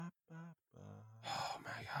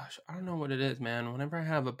gosh, I don't know what it is, man. Whenever I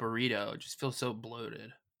have a burrito, it just feels so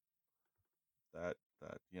bloated.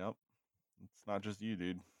 Yep. It's not just you,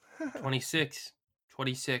 dude. 26,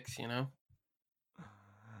 26.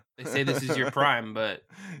 They say this is your prime, but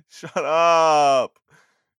Shut up.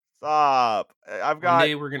 Stop. I've one got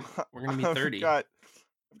day we're gonna be 30. I've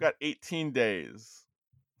got 18 days.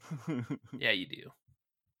 Yeah, you do.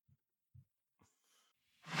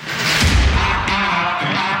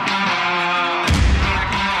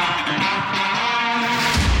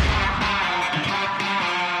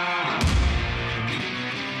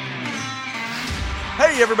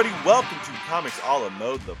 Hey everybody, welcome to Comics a la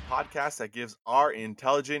Mode, the podcast that gives our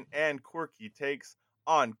intelligent and quirky takes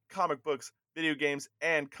on comic books, video games,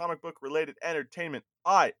 and comic book related entertainment.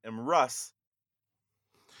 I am Russ.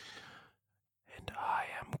 And I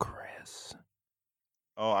am Chris.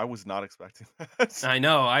 Oh, I was not expecting that. I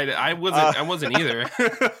know. I wasn't either.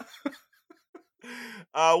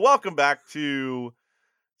 Welcome back to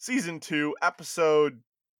season 2, episode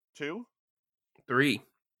 2? 3.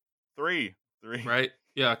 3. Right?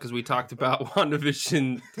 Yeah, because we talked about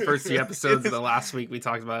WandaVision the first 3 episodes. The last week we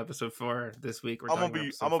talked about episode 4. This week we're talking about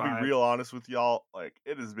episode 5. I'm gonna be real honest with y'all. Like,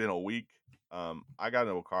 it has been a week. I got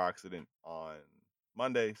into a car accident on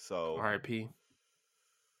Monday, so R.I.P.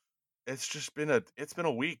 it's been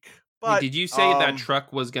a week. Wait, But did you say that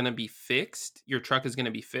truck was gonna be fixed? Your truck is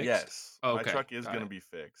gonna be fixed? Yes. Oh, my okay. truck is gonna be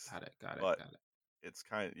fixed. Got it. But it's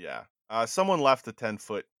someone left a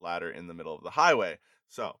 10-foot ladder in the middle of the highway,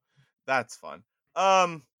 so that's fun.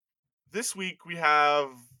 This week we have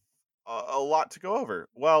a lot to go over.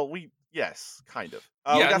 Well, yes, kind of.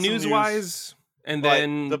 Yeah, news-wise, and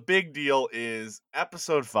then the big deal is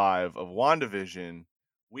episode 5 of WandaVision.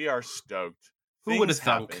 We are stoked. Who would have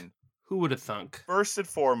thunk? Who would have thunk? First and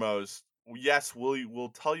foremost, yes, we'll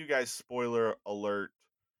tell you guys spoiler alert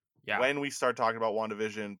when we start talking about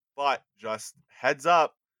WandaVision, but just heads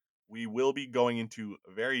up, we will be going into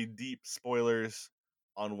very deep spoilers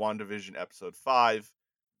on WandaVision episode 5.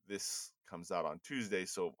 This comes out on Tuesday,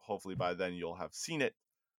 so hopefully by then you'll have seen it.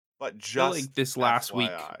 But just I feel like this last FYI.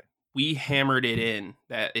 week, we hammered it in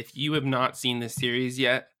that if you have not seen this series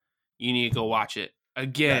yet, you need to go watch it.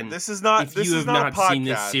 Again, this is not seen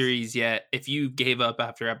this series yet, if you gave up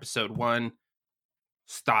after episode 1,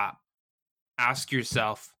 stop. Ask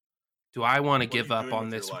yourself, do I want to give up on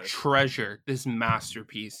this treasure, this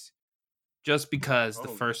masterpiece? Just because the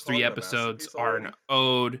first 3 episodes are an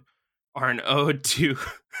ode to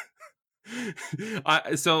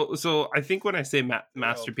so I think when I say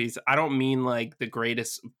masterpiece, I don't mean like the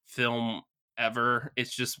greatest film ever.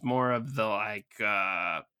 It's just more of the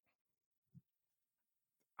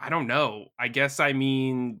I don't know. I guess I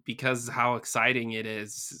mean because how exciting it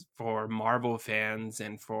is for Marvel fans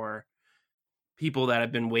and for people that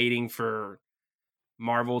have been waiting for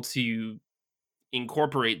Marvel to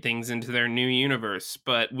incorporate things into their new universe.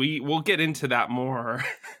 But we'll get into that more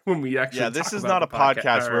when we actually this is not a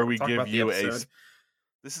podcast where we give you a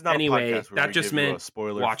this is not a podcast where we give you a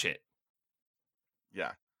spoiler. Watch it.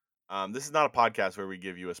 Yeah. This is not a podcast where we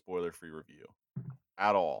give you a spoiler-free review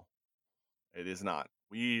at all. It is not.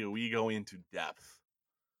 We go into depth.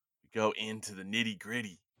 We go into the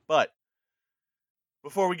nitty-gritty. But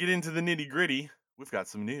before we get into the nitty-gritty, we've got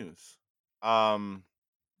some news.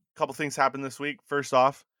 Couple things happened this week. First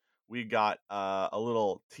off, we got a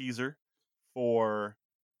little teaser for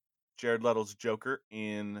Jared Leto's Joker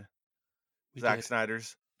in Zack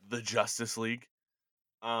Snyder's The Justice League.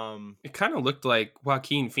 It kind of looked like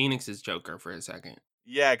Joaquin Phoenix's Joker for a second.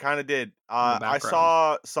 Yeah, it kind of did. I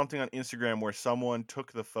saw something on Instagram where someone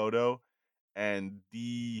took the photo and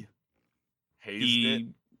hazed it.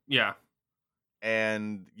 Yeah.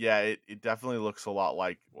 And yeah, it definitely looks a lot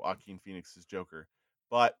like Joaquin Phoenix's Joker.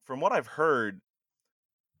 But from what I've heard,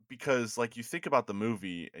 because like you think about the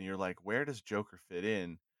movie and you're like, where does Joker fit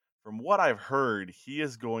in? From what I've heard,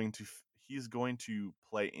 he's going to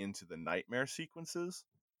play into the nightmare sequences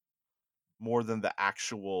more than the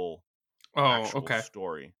actual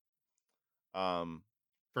story.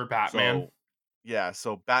 For Batman.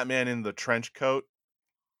 So Batman in the trench coat.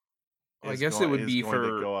 I guess it would be is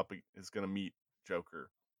going to meet Joker.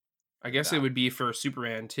 I guess it would be for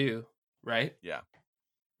Superman too, right? Yeah.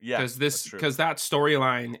 Because that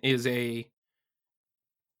storyline is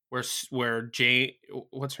where Jane,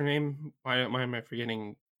 what's her name? Why am I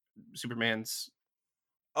forgetting Superman's?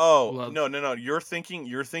 Oh, no. You're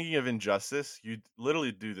thinking of Injustice. You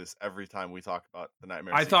literally do this every time we talk about the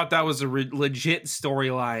nightmare. I thought that was a legit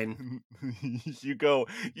storyline.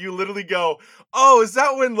 You literally go, oh, is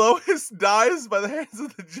that when Lois dies by the hands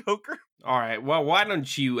of the Joker? All right. Well, why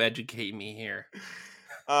don't you educate me here?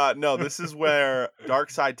 No, this is where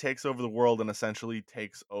Darkseid takes over the world and essentially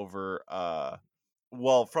takes over.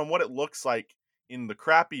 Well, from what it looks like in the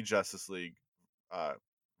crappy Justice League uh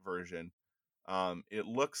version, it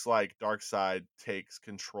looks like Darkseid takes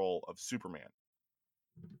control of Superman.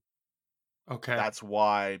 Okay. That's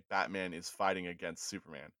why Batman is fighting against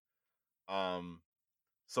Superman. Um,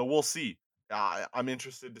 so we'll see. I'm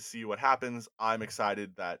interested to see what happens. I'm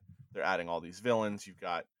excited that they're adding all these villains. You've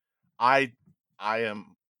got, I, I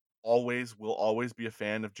am will always be a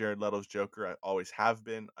fan of Jared Leto's Joker. I always have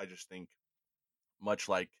been. I just think much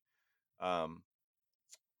like, um,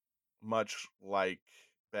 much like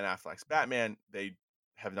Ben Affleck's Batman, they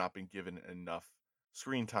have not been given enough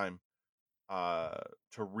screen time, uh,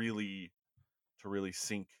 to really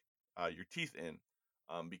sink your teeth in,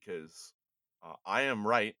 because I am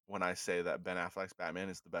right when I say that Ben Affleck's Batman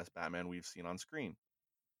is the best Batman we've seen on screen.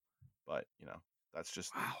 But that's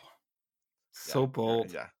just Wow. yeah, So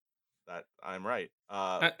bold. yeah, that I'm right.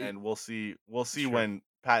 It- And we'll see. We'll see sure. when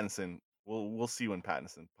Pattinson. We'll see when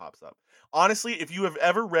Pattinson pops up. Honestly, if you have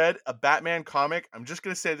ever read a Batman comic, I'm just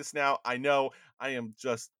gonna say this now. I know I am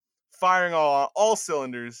just firing all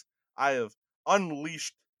cylinders. I have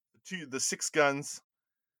unleashed the six guns.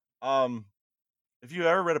 Um, if you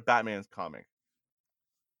ever read a Batman's comic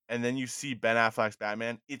and then you see Ben Affleck's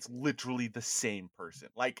Batman, it's literally the same person.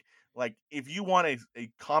 Like if you want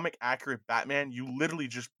a comic accurate Batman, you literally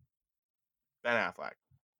just Ben Affleck,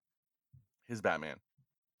 his Batman.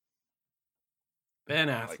 Ben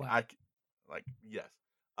Like Affleck. yes.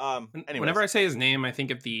 Whenever Anyways, I say his name, I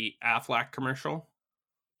think of the Affleck commercial.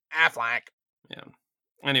 Affleck. Yeah.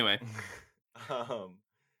 Anyway, um,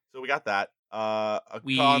 so we got that. On the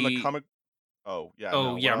we comic. Oh yeah, oh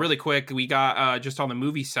no. What yeah, really else? quick, we got just on the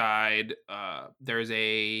movie side, there's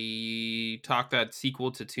a talk that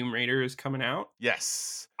sequel to Tomb Raider is coming out.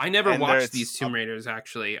 Yes, I never and there watched it's these Tomb Raiders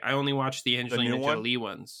actually. I only watched the the new Angelina one. Jolie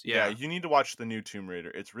ones. Yeah, Yeah. you need to watch the new Tomb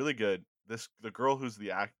Raider. It's really good. The girl who's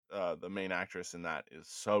the main actress in that is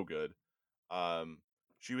so good. Um,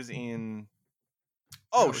 she was in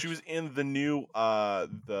Oh, she was in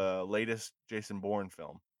the latest Jason Bourne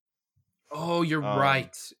film. oh, you're Um,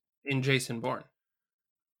 right. In Jason Bourne.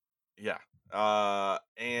 yeah.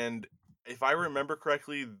 And if I remember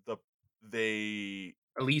correctly, they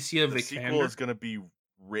Alicia the sequel Vikander. is going to be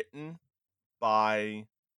written by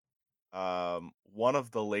one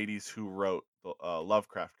of the ladies who wrote the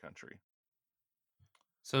Lovecraft Country.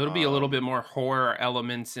 So it'll be a little bit Um, more horror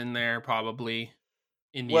elements in there, probably,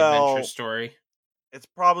 in the adventure well, story. it's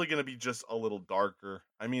probably going to be just a little darker.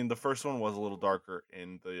 I mean, the first one was a little darker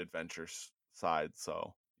in the adventure side,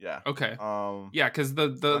 so yeah. Okay. Um, Yeah, because so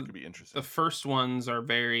that could be the interesting. first ones are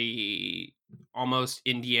very almost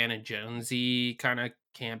Indiana Jonesy, kind of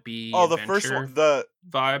campy Oh, the first one, adventure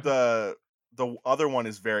vibe. the the other one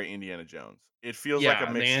is very Indiana Jones. It feels like a Yeah,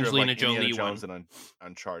 the mixture of like Angelina Indiana Jolie Jones one. and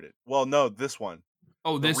Uncharted. Well, no, this one,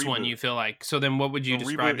 Oh, the this one reboot. you feel like. So then what would The you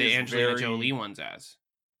describe reboot the is Angelina Jolie very. ones as?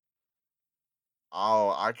 Oh,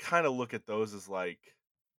 I kind of look at those as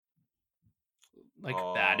Like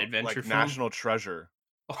bad adventure like film? National Treasure.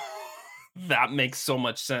 That makes so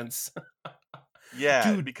much sense. Yeah,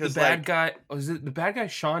 Dude, the because bad guy was it the bad guy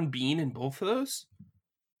Sean Bean in both of those?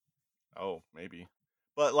 oh, maybe.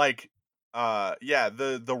 But yeah,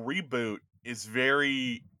 the reboot is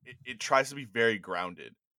very it tries to be very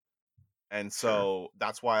grounded. And Sure. so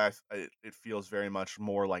that's why it feels very much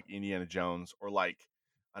more like Indiana Jones or like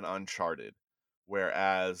an Uncharted.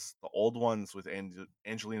 Whereas the old ones with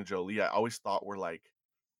Angelina Jolie, I always thought were like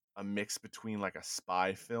a mix between like a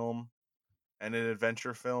spy film and an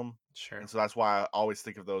adventure film. And Sure. so that's why I always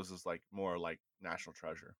think of those as like more like National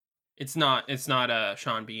Treasure. It's not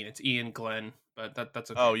Sean Bean, it's Ian Glenn, but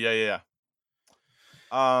that's Oh okay. yeah, yeah,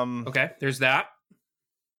 yeah. Okay, there's that.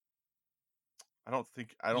 I don't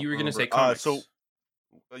You were gonna remember. say So comics.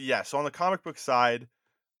 yeah, so on the comic book side,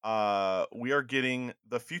 we are getting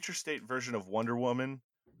the future state version of Wonder Woman,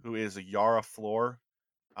 who is a Yara Flor.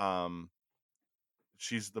 Um,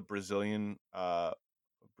 she's the Brazilian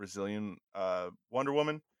Wonder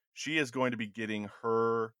Woman. She is going to be getting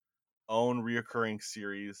her own reoccurring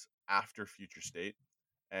series after Future State,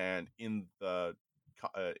 and in the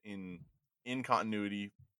in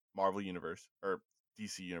continuity Marvel universe or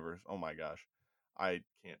DC universe. Oh my gosh, I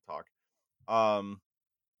can't talk. Um,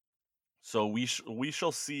 so we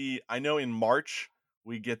shall see. I know in March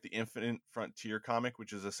we get the Infinite Frontier comic,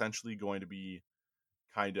 which is essentially going to be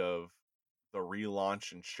kind of the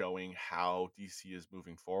relaunch and showing how DC is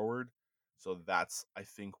moving forward. So that's I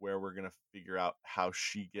think where we're gonna figure out how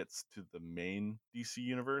she gets to the main DC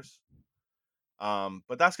universe.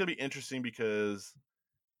 But that's gonna be interesting because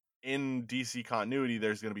in DC continuity,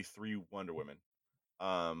 there's going to be 3 Wonder Women.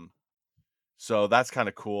 Um, so that's kind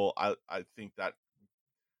of cool. I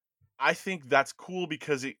think that's cool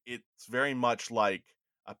because it's very much like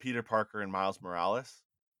a Peter Parker and Miles Morales,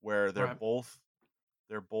 where Right.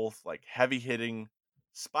 they're both like heavy hitting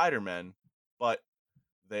Spider-Men, but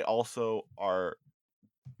they also are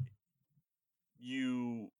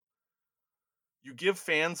you you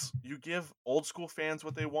give old school fans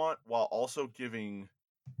what they want while also giving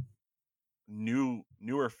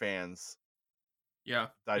newer fans Yeah.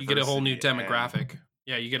 You get a whole new diversity demographic.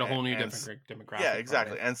 Yeah, you get a whole new and different yeah, demographic from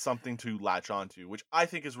exactly, it. and something to latch onto, which I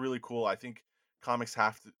think is really cool. I think comics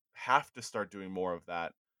have to start doing more of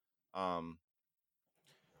that. Um,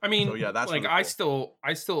 I so mean, yeah, that's like really cool.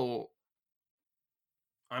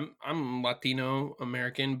 I'm Latino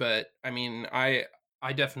American, but I mean, I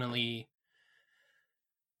definitely,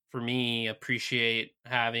 for me, appreciate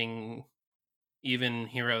having even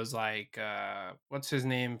heroes like what's his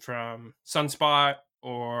name from Sunspot,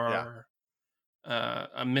 Yeah, or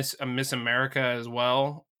a Miss America as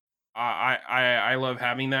well. I love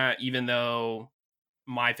having that, even though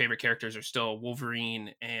my favorite characters are still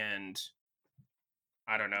Wolverine and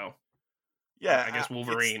I don't know. yeah, I guess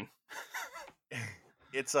Wolverine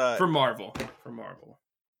it's a for Marvel. For Marvel,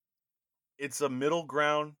 it's a middle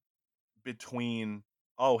ground between,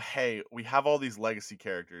 oh hey, we have all these legacy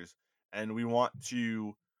characters and we want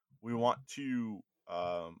to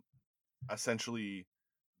essentially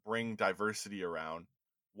bring diversity around,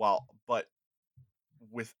 while but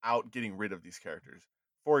without getting rid of these characters.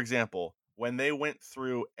 For example, when they went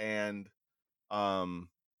through and um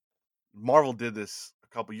Marvel did this a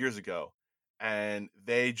couple years ago, and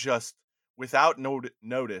they just without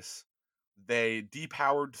notice they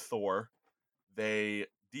depowered Thor, they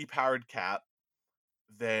depowered Cap,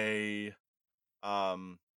 they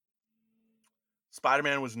um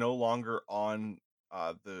Spider-Man was no longer on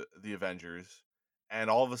the Avengers, and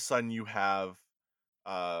all of a sudden you have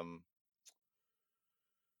um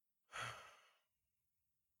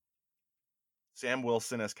Sam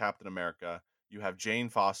Wilson as Captain America, you have Jane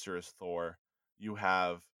Foster as Thor, you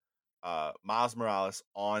have Miles Morales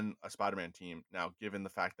on a Spider-Man team. Now, given the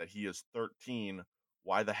fact that he is 13,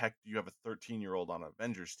 why the heck do you have a 13-year-old on an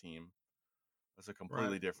Avengers team? That's a right?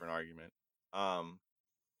 completely different argument. Um,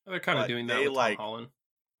 They're kind of but doing that they with Tom like, Holland.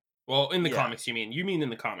 Well, in the yeah, comics, you mean? You mean in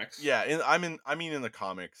the comics? yeah. I mean, in the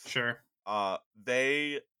comics, Sure, uh,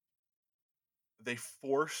 they they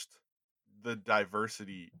forced the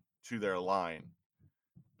diversity to their line,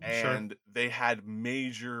 sure. and they had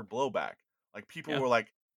major blowback. Like people Yeah. were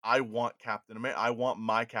like, "I want Captain America. I want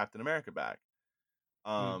my Captain America back.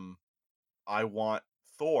 Mm, Um, I want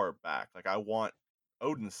Thor back. Like I want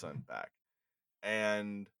Odin's son back."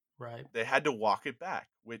 And right. they had to walk it back,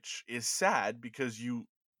 which is sad because you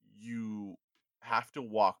have to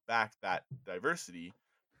walk back that diversity,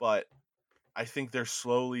 but I think they're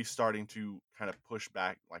slowly starting to kind of push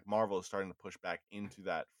back, like Marvel is starting to push back into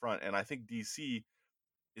that front, and I think DC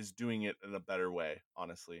is doing it in a better way,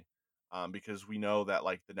 honestly, because we know that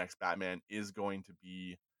like the next Batman is going to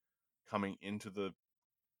be coming into the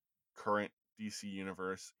current DC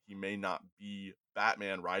universe. He may not be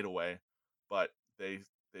Batman right away, but they've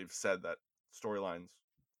said that storylines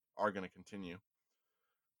are going to continue.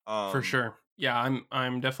 For Um, sure. Yeah,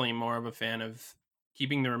 I'm definitely more of a fan of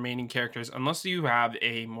keeping the remaining characters, unless you have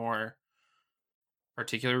a more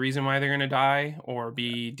particular reason why they're going to die or yeah.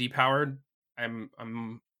 be depowered.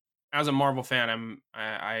 I'm as a Marvel fan,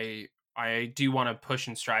 I do want to push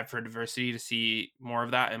and strive for diversity to see more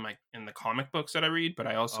of that in the comic books that I read, but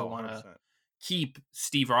I also Oh, want to 100%. keep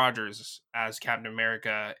Steve Rogers as Captain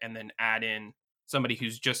America and then add in somebody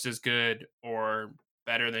who's just as good or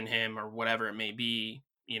better than him or whatever it may be,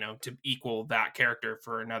 to equal that character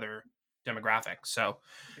for another demographic. So,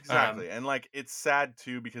 um, Exactly. And like it's sad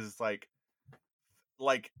too because it's like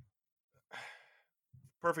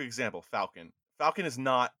perfect example, Falcon. Falcon is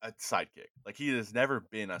not a sidekick. Like he has never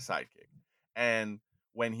been a sidekick. And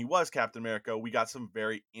when he was Captain America, we got some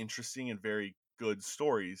very interesting and very good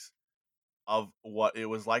stories of what it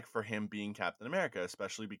was like for him being Captain America,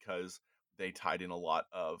 especially because they tied in a lot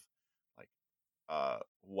of like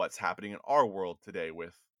what's happening in our world today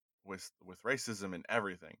with with racism and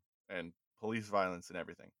everything and police violence and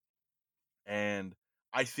everything. And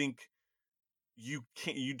I think you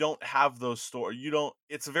don't have those story you don't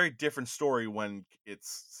it's a very different story when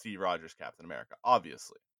it's Steve Rogers Captain America,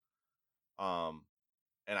 obviously. Um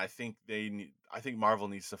and I think Marvel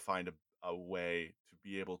needs to find a way to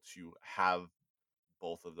be able to have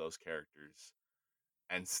both of those characters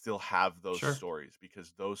and still have those sure. stories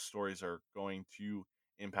because those stories are going to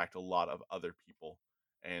impact a lot of other people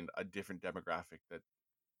and a different demographic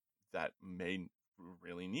that may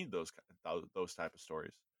really need those type of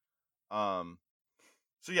stories. Um,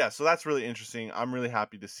 so yeah, so that's really interesting. I'm really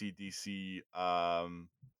happy to see DC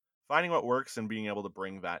finding what works and being able to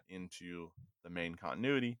bring that into the main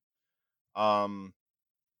continuity. Um,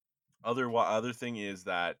 other thing is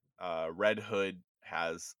that Red Hood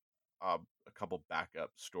has a couple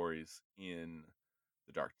backup stories in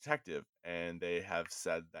the Dark Detective, and they have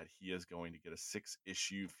said that he is going to get a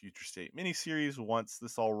 6-issue Future State miniseries once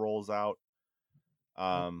this all rolls out.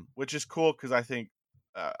 Which is cool because I think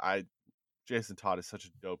I Jason Todd is such a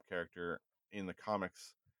dope character in the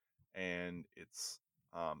comics, and it's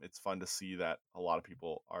fun to see that a lot of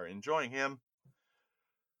people are enjoying him.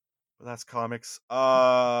 But that's comics. The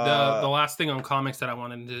last thing on comics that I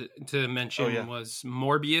wanted to Oh mention yeah. was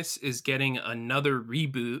Morbius is getting another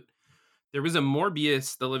reboot. There was a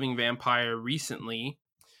Morbius the Living Vampire recently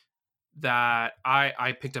that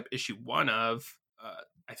I picked up issue 1 of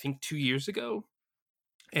I think 2 years ago,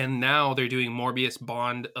 and now they're doing Morbius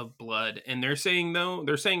Bond of Blood, and they're saying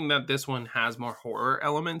that this one has more horror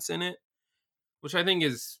elements in it, which I think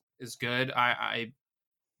is good. I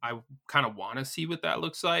kind of want to see what that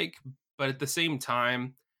looks like, but at the same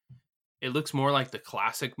time, it looks more like the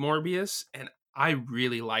classic Morbius, and I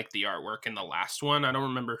really like the artwork in the last one. I don't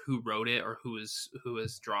remember who wrote it or who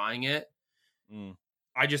was drawing it. Mm.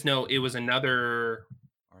 I just know it was another.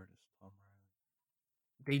 Artist Tom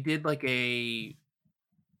Riley. They did like a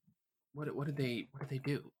what did they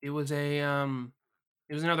do? It was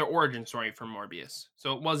another origin story for Morbius.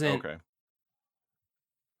 So it wasn't Okay.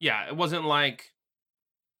 yeah, it wasn't like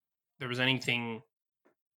there was anything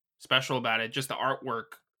special about it. Just the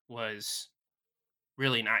artwork was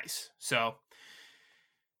really nice. So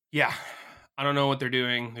yeah, I don't know what they're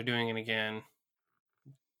doing. They're doing it again.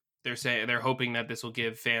 They're hoping that this will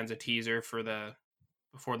give fans a teaser for the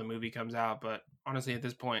before the movie comes out. But honestly, at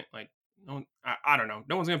this point, like, no, I don't know.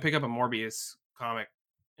 No one's gonna pick up a Morbius comic,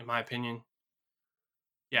 in my opinion.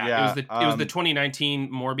 Yeah, Yeah. it was the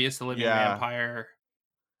 2019 Morbius the Living Yeah. Vampire,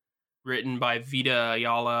 written by Vita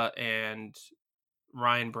Ayala, and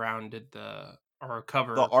Ryan Brown did the or The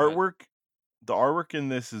cover, but artwork the artwork in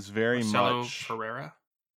this is very Marcelo much Ferreira.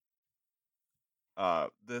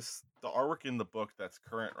 the artwork in the book that's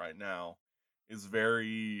current right now is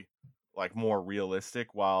very like more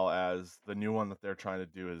realistic, while as the new one that they're trying to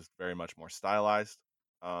do is very much more stylized.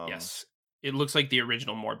 Um Yes, it looks like the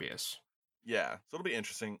original Morbius. yeah, so it'll be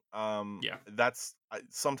interesting. Yeah,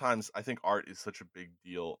 Sometimes I think art is such a big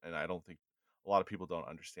deal, and I don't think a lot of people don't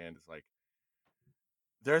understand. Is like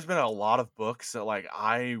there's been a lot of books that like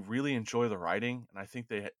I really enjoy the writing, and I think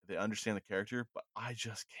they understand the character, but I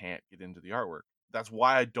just can't get into the artwork. That's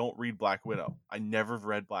why I don't read Black Widow. I never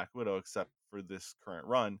read Black Widow except for this current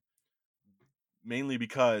run, mainly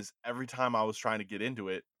because every time I was trying to get into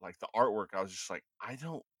it, like the artwork, I was just like, I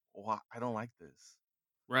don't like this.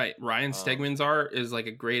 right. Ryan Um, Stegman's art is like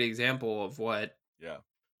a great example of what yeah,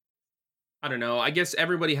 I don't know. I guess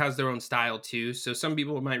everybody has their own style too. So some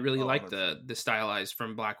people might really oh, like 100%. the stylized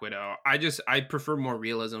from Black Widow. I prefer more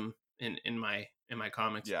realism in my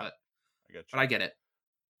comics, Yeah, I get but you. I get it.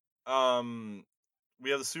 Um, we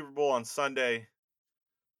have the Super Bowl on Sunday.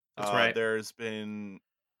 That's right. There's been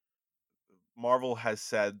Marvel has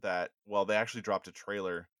said that, well, they actually dropped a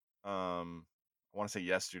trailer. I want to say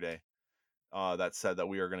yesterday. That said that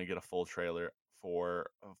we are going to get a full trailer for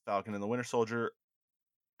Falcon and the Winter Soldier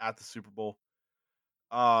at the Super Bowl.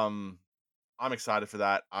 Um, I'm excited for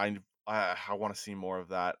that. I want to see more of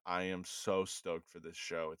that. I am so stoked for this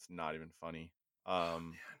show. It's not even funny. Oh Um,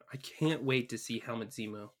 man, I can't wait to see Helmut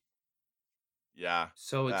Zemo. yeah.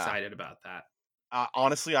 So Yeah. excited about that.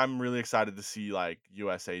 Honestly, I'm really excited to see like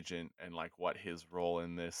U.S. Agent and like what his role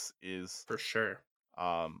in this is. For sure.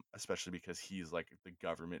 Especially because he's like the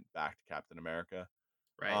government-backed Captain America.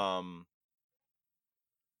 Right. Um,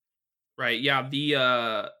 Right. Yeah,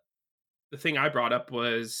 the thing I brought up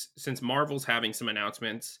was since Marvel's having some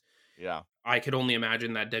announcements, yeah, I could only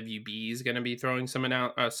imagine that WB is going to be throwing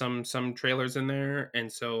some trailers in there,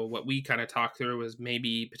 and so what we kind of talked through was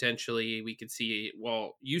maybe potentially we could see.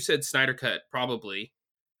 Well, you said Snyder Cut probably,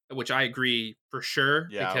 which I agree for sure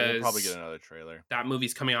yeah, we'll probably get because another trailer. that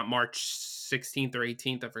movie's coming out March 16th or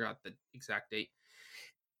 18th. I forgot the exact date.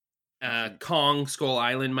 18th. Kong Skull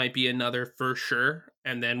Island might be another for sure,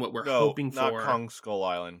 and then what we're No, hoping not for. Kong Skull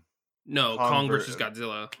Island. No, Kong Kong ver- versus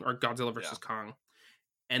Godzilla or Godzilla yeah, versus Kong.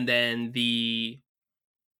 And then the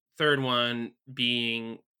third one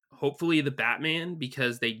being hopefully the Batman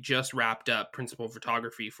because they just wrapped up principal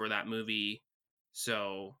photography for that movie.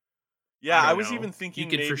 So yeah. I I don't was know. even You thinking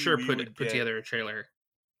could for maybe sure we put would put get. together a trailer.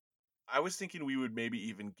 I was thinking we would maybe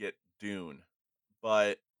even get Dune,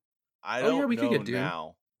 but I Oh yeah, don't we could know get Dune.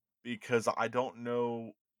 now because I don't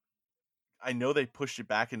know. I know they pushed it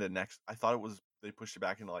back into next. I thought it was they pushed it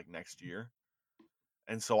back into like next year,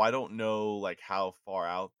 and so I don't know like how far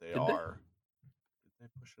out they Did they? are. Did they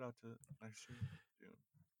push it out to next year?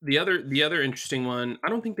 Dune. The other interesting one, I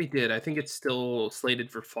don't think they did. I think it's still slated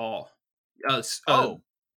for fall. Oh,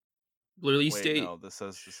 Release wait, date. no. This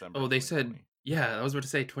says December Oh, they said 2020. yeah. I was about to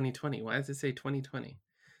say 2020. Why does it say 2020?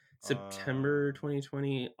 September Um.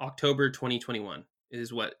 2020, October 2021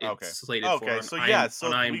 is what it's Okay. slated for Okay. on So yeah. On So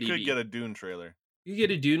we could IMDb. get a Dune trailer. You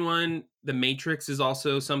get a Dune one. The Matrix is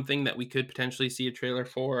also something that we could potentially see a trailer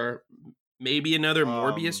for. Maybe another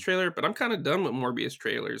Morbius Um. trailer, but I'm kind of done with Morbius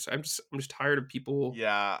trailers. I'm just tired of people.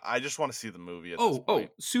 Yeah. I just want to see the movie at this Oh,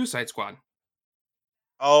 point. Suicide Squad.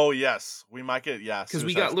 Oh yes, we might get Because Suicide Squad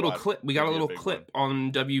we got could a be a little big one. clip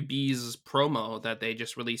on WB's promo that they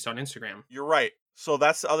just released on Instagram. You're right. So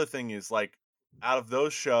that's the other thing is like out of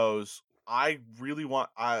those shows, I really want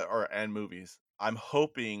and movies. I'm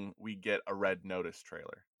hoping we get a Red Notice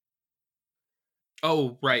trailer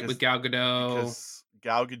Oh, right, with because Gal Gadot,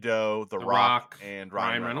 Gal Gadot, The The Rock, Rock, and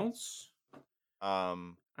Ryan Ryan Reynolds. Reynolds.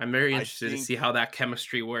 Um, I'm very I interested to think see how that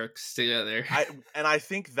chemistry works together. I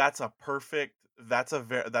think that's a perfect. That's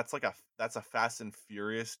a Fast and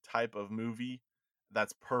Furious type of movie.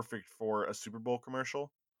 That's perfect for a Super Bowl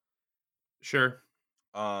commercial. Sure.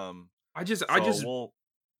 Um, I just I so just we'll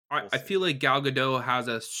I see. feel like Gal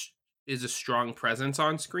Gadot is a strong presence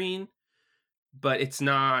on screen, but it's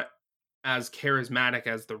not as charismatic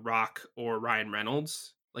as The Rock or Ryan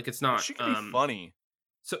Reynolds. Like it's But not she could be funny.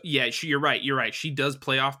 so yeah, you're right. You're right. She does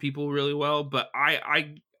play off people really well, but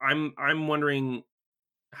I'm wondering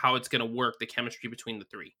how it's going to work the chemistry between the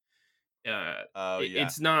three. Oh yeah. I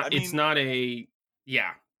It's mean, not a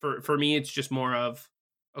yeah, for me it's just more of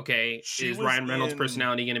okay, she is was Ryan Reynolds' in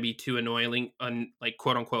personality going to be too like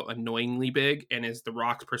quote unquote annoyingly big, and is The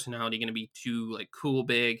Rock's personality going to be too like cool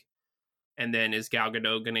big, and then is Gal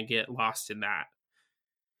Gadot going to get lost in that?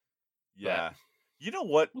 But yeah. You know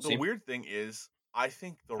what? we'll The see. weird thing is, I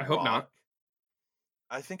think The I hope Rock not.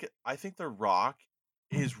 I think The Rock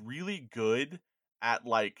is really good at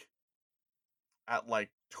like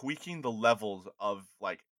tweaking the levels of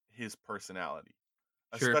like his personality,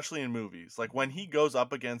 Sure. especially in movies. Like when he goes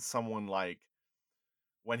up against someone like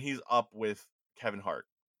when he's up with Kevin Hart.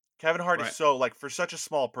 Kevin Hart is Right. so like for such a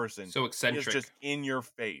small person, So he is eccentric just in your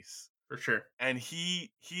face. for sure. And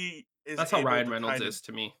he is That's how able Ryan to Reynolds kind of is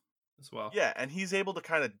to me as well. yeah, and he's able to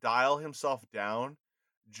kind of dial himself down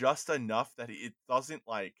just enough that it doesn't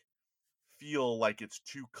like feel like it's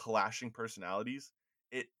two clashing personalities.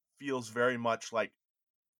 It feels very much like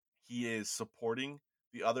he is supporting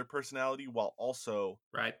the other personality while also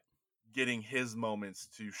Right. getting his moments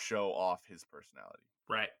to show off his personality.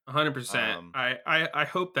 Right. 100%. Um, I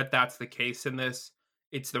hope that that's the case in this.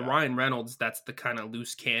 It's the yeah, Ryan Reynolds that's the kind of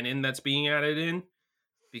loose cannon that's being added in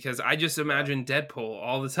because I just yeah. imagine Deadpool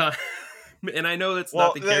all the time. And I know that's not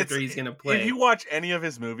Well, the character it's he's going to if you play, watch any of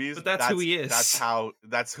his movies, but that's who he is.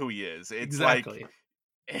 that's who he is. It's like Exactly.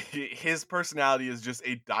 his personality is just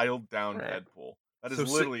a dialed down Right. Deadpool. That is So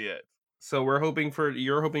literally it. so you're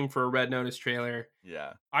hoping for a Red Notice trailer.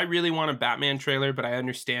 Yeah. I really want a Batman trailer, but I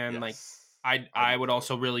understand like Yes. I I do would too.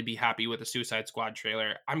 also really be happy with a Suicide Squad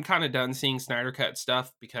trailer. I'm kind of done seeing Snyder Cut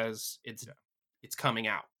stuff because Yeah. it's coming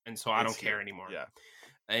out, and so I It's don't care here. anymore. Yeah.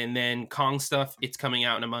 And then Kong stuff, it's coming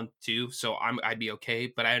out in a month too, so I'd be okay.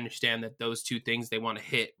 But I understand that those two things they want to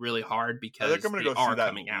hit really hard I think I'm because gonna they go see are that in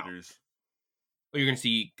coming out. theaters. Oh, you're gonna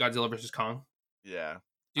see Godzilla versus Kong, Yeah.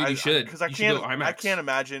 dude? You should. Because You should go I IMAX. can't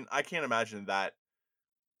imagine that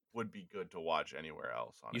would be good to watch anywhere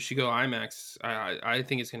else, You should honestly. go IMAX. I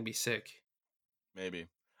think it's gonna be sick. Maybe.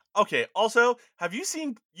 Okay, also,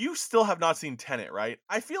 you still have not seen Tenet, right?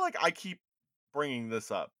 I feel like I keep bringing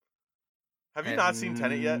this up. Have I you have not seen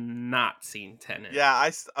Tenet yet? not seen Tenet.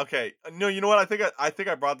 Yeah, okay. No, you know what? I think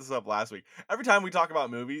I brought this up last week. Every time we talk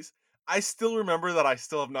about movies, I still remember that I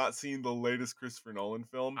still have not seen the latest Christopher Nolan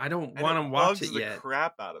film, I don't and want it to watch it bugs the yet.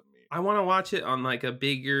 crap out of me. I want to watch it on like a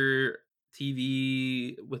bigger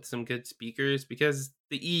TV with some good speakers because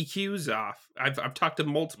the EQ's off. I've talked to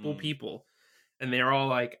multiple Mm. people and they're all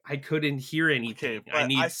like, I couldn't hear Okay, anything. I but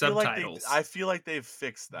need subtitles. I feel like they've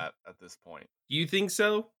fixed that at this point. Do you think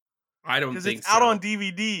so? I don't Because it's think out on so.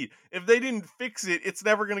 DVD. If they didn't fix it, it's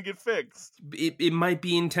never gonna get fixed. It might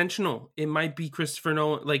be intentional. It might be Christopher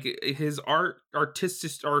Nolan, like his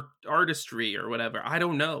artistry or whatever. I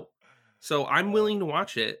don't know. So I'm willing to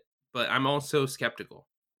watch it, but I'm also skeptical.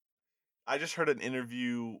 I just heard an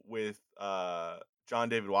interview with John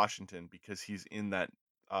David Washington because he's in that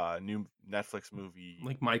new Netflix movie,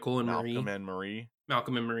 Like Michael and Malcolm Marie. and Marie.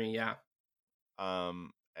 Malcolm and Marie, yeah.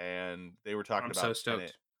 And they were talking I'm so about Tenet,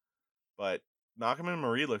 stoked. but Malcolm and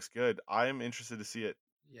Marie looks good. I'm interested to see it.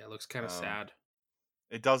 Yeah, it looks kind of Um, sad.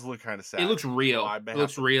 it does look kind of It sad, looks so real. I may It have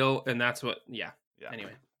looks to. real, and that's what. Yeah. Yeah.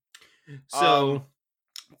 Anyway, Um. so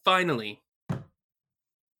finally,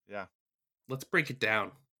 Yeah. let's break it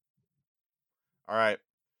down. All right.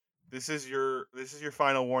 This is your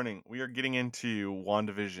final warning. We are getting into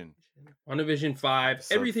WandaVision. WandaVision 5.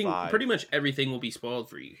 Episode Everything, 5. pretty much everything will be spoiled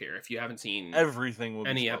for you here if you haven't seen Everything will be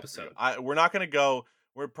any spoiled for you. episode. We're not going to go.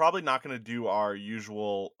 We're probably not going to do our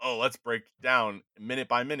usual. Oh, let's break down minute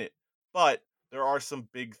by minute. But there are some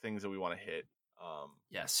big things that we want to hit.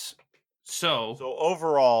 Yes. So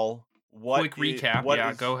Overall, quick recap. What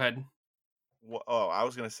Yeah, is, go ahead. I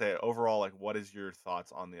was going to say overall, like, what is your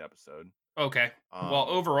thoughts on the episode? Okay. Well,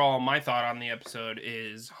 overall, my thought on the episode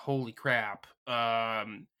is holy crap.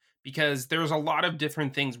 Because there's a lot of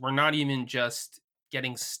different things. We're not even just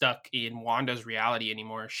getting stuck in Wanda's reality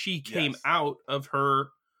anymore. She came out of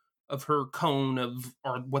her cone of,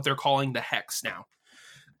 or what they're calling the hex now.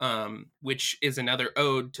 Which is another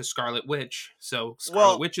ode to Scarlet Witch. So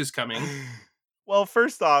Scarlet Witch is coming. Well,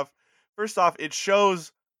 first off, it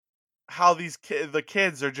shows how the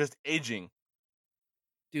kids are just aging.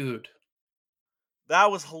 Dude. That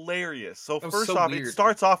was hilarious. So first off, weird. It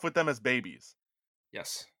starts off with them as babies.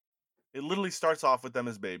 Yes. It literally starts off with them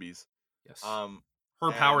as babies. Yes.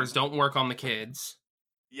 Her powers don't work on the kids.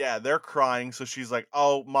 Yeah, they're crying, so she's like,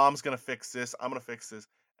 "Oh, mom's gonna fix this. I'm gonna fix this."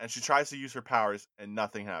 And she tries to use her powers, and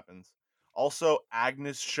nothing happens. Also,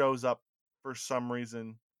 Agnes shows up for some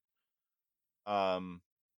reason,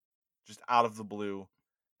 just out of the blue,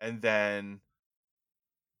 and then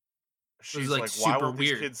she's like, "Why won't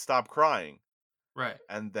these kids stop crying?" Right.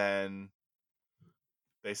 And then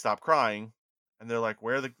they stop crying, and they're like,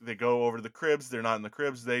 they go over to the cribs. They're not in the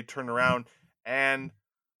cribs. They turn around, and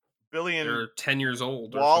Billy and they're 10 years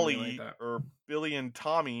old, Wally, or something like that. Or Billy and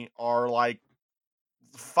Tommy are like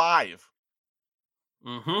 5.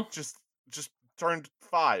 Mm-hmm. Just turned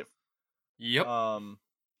 5. Yep. Oh,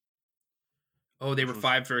 they were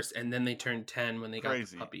 5 first, and then they turned 10 when they got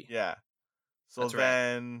the puppy. Yeah. So that's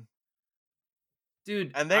then, right.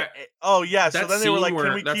 Dude, and they so then they were like,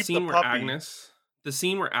 "Can we keep the puppy?" The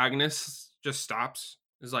scene where Agnes just stops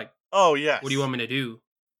is like, "Oh yes, what do you want me to do?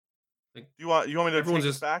 Like, you want me to take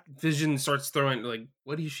this back?" Vision starts throwing like,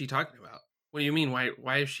 what is she talking about? What do you mean?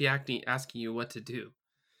 Why is she asking you what to do?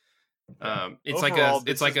 It's overall,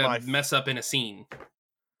 like a mess up in a scene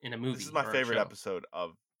in a movie. This is my favorite episode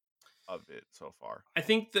of it so far. I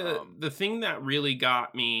think the thing that really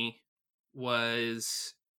got me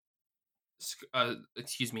was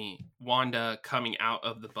Wanda coming out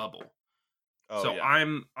of the bubble. Oh, so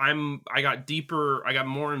yeah. I got deeper, I got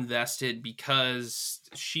more invested because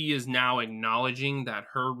she is now acknowledging that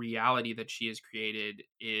her reality that she has created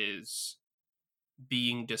is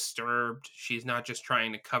being disturbed. She's not just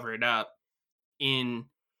trying to cover it up in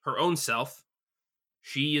her own self.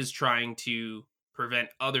 She is trying to prevent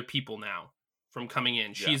other people now from coming in.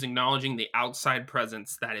 Yeah. She's acknowledging the outside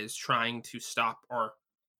presence that is trying to stop or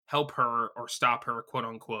help her or stop her, quote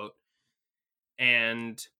unquote.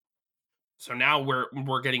 And so now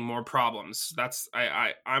we're getting more problems. That's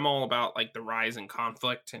I'm all about like the rise in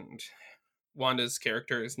conflict, and Wanda's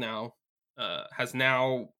character is now has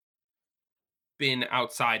now been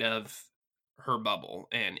outside of her bubble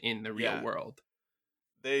and in the real world.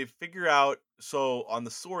 They figure out, so on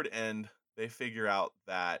the sword end, they figure out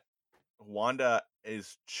that Wanda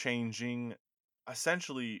is changing,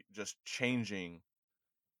 essentially just changing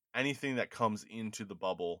anything that comes into the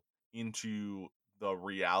bubble into the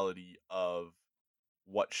reality of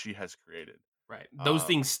what she has created. Right. Those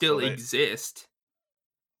things still exist,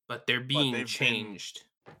 but they're being changed.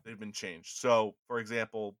 They've been changed. So, for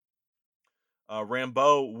example,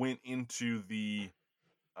 Rambeau went into the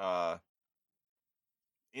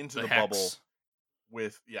bubble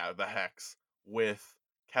with the hex with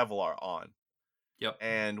Kevlar on. Yep.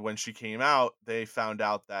 And when she came out, they found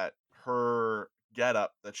out that her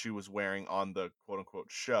getup that she was wearing on the quote unquote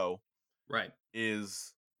show, right,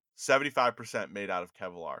 is 75% made out of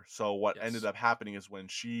Kevlar. So what ended up happening is when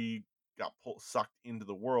she got sucked into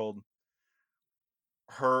the world,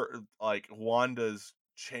 her Wanda's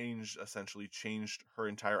essentially changed her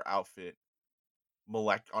entire outfit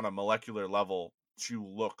on a molecular level to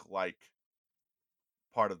look like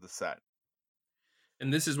part of the set.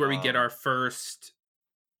 And this is where we get our first.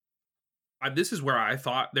 This is where I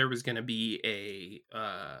thought there was going to be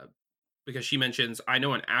because she mentions, I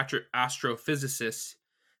know an astrophysicist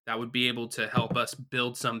that would be able to help us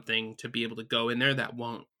build something to be able to go in there that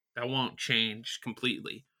won't change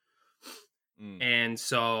completely. Mm. And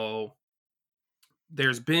so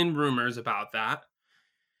there's been rumors about that.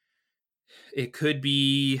 It could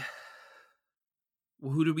be,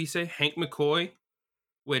 who did we say? Hank McCoy,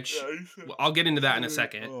 which Yeah, you said, I'll get into that in a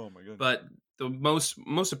said second. oh my goodness. But the most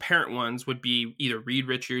apparent ones would be either Reed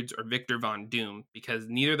Richards or Victor Von Doom, because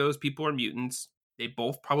neither of those people are mutants. They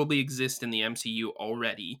both probably exist in the MCU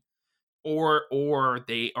already, or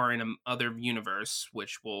they are in another universe,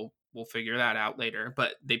 which we'll figure that out later.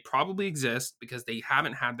 But they probably exist because they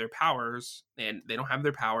haven't had their powers, and they don't have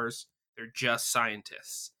their powers. They're just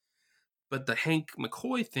scientists. But the Hank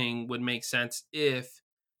McCoy thing would make sense if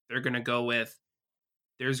they're going to go with,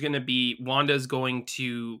 there's going to be, Wanda's going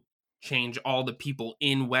to change all the people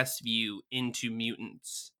in Westview into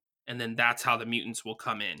mutants, and then that's how the mutants will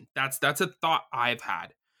come in. That's a thought I've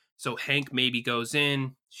had. So Hank maybe goes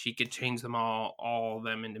in, she could change them all of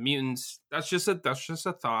them into mutants. That's just a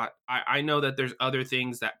thought. I know that there's other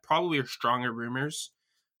things that probably are stronger rumors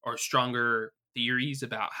or stronger theories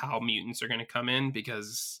about how mutants are going to come in,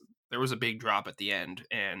 because there was a big drop at the end,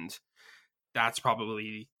 and that's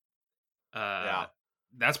probably uh Yeah.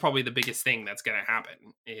 that's probably the biggest thing that's going to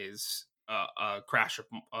happen, is a crash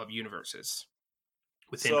of universes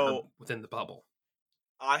So within the bubble.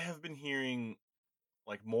 I have been hearing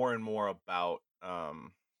like more and more about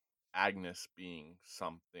Agnes being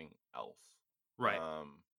something else. Right.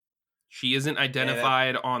 Um She isn't and at,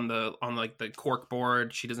 identified on like the cork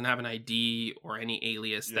board. She doesn't have an ID or any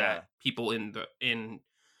alias yeah. that people in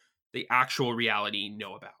the actual reality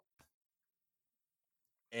know about.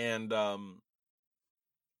 And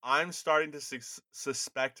I'm starting to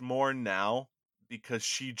suspect more now, because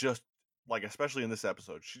she just, like, especially in this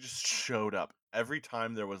episode, she just showed up every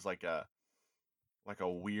time there was like a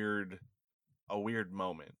weird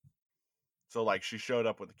moment. So like she showed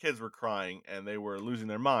up when the kids were crying and they were losing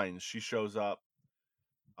their minds. She shows up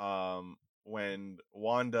when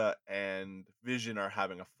Wanda and Vision are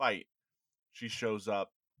having a fight. She shows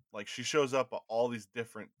up, like she shows up at all these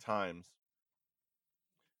different times,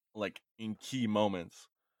 like in key moments.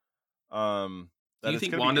 Do That you it's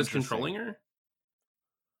think going to be Wanda's interesting. controlling her?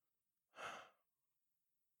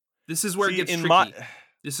 This is where it See, gets in my tricky.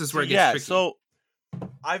 This is where see, it gets yeah, tricky. so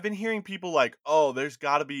I've been hearing people like, "Oh, there's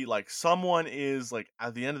got to be like someone is like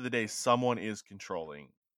at the end of the day someone is controlling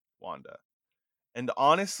Wanda." And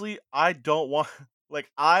honestly, I don't want like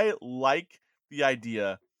I like the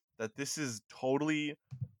idea that this is totally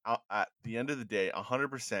at the end of the day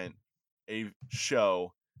 100% a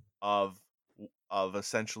show of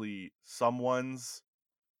essentially someone's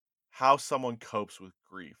how someone copes with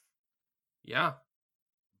grief, Yeah.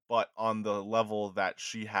 but on the level that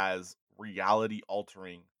she has reality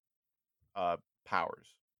altering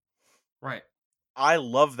powers. Right. I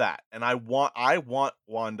love that, and I want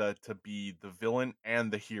Wanda to be the villain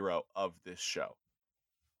and the hero of this show.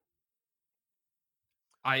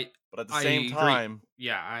 I But at the I same agree. time,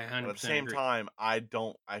 Yeah, I but at the 100% same agree. time,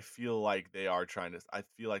 I feel like they are trying to. I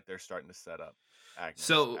feel like they're starting to set up Agnes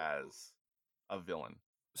So as a villain.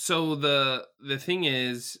 so the thing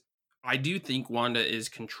is, I do think Wanda is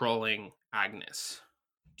controlling Agnes.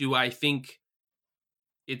 Do I think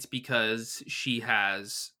it's because she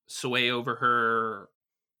has sway over her,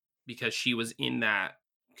 because she was in that,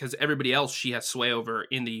 because everybody else she has sway over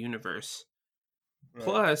in the universe? Right.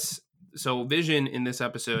 Plus, so Vision in this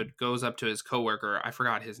episode goes up to his coworker, I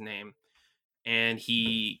forgot his name, and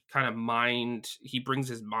he brings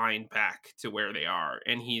his mind back to where they are,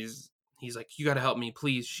 and he's like, you got to help me,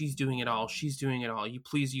 please, she's doing it all,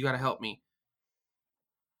 you got to help me.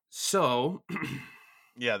 So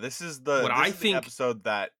Yeah, this is what I the think, episode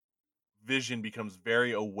that Vision becomes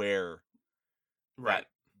very aware right,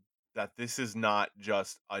 that this is not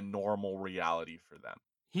just a normal reality for them.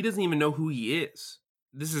 he doesn't even know who he is.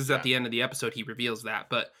 This is at Yeah. the end of the episode, he reveals that.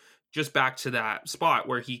 But just back to that spot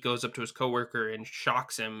where he goes up to his coworker and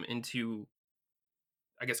shocks him into,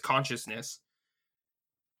 I guess, consciousness,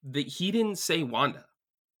 that he didn't say Wanda.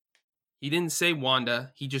 He didn't say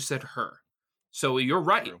Wanda, he just said her. So you're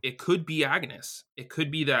right. True. It could be Agnes. It could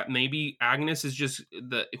be that maybe Agnes is just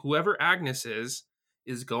whoever Agnes is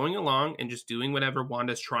going along and just doing whatever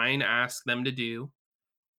Wanda's trying to ask them to do,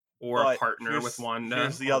 or a But partner with here's Wanda,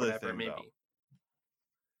 the or other whatever it thing may though. be.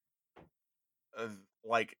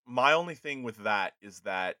 Like my only thing with that is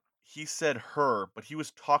that he said her, but he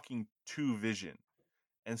was talking to Vision.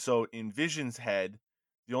 And so in Vision's head,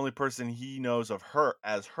 the only person he knows of her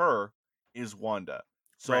as her is Wanda. Right.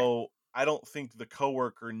 So I don't think the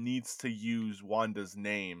coworker needs to use Wanda's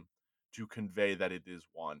name to convey that it is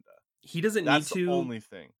Wanda. he doesn't need That's the to, only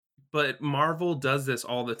thing. but Marvel does this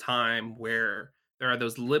all the time where there are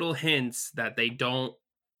those little hints that they don't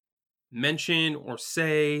mention or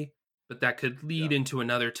say, but that could lead Yeah. into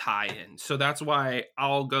another tie-in. So that's why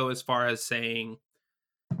I'll go as far as saying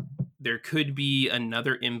there could be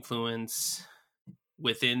another influence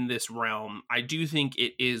within this realm. I do think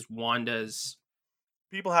it is Wanda's.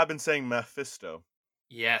 People have been saying Mephisto.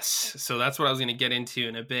 Yes, so that's what I was going to get into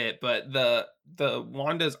in a bit, but the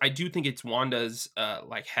Wanda's, I do think it's Wanda's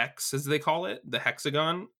like hex as they call it, the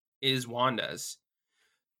hexagon is Wanda's.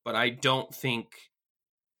 But I don't think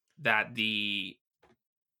that the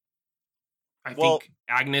I Well, think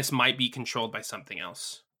Agnes might be controlled by something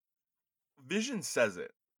else. Vision says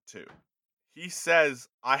it too. He says,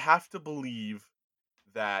 "I have to believe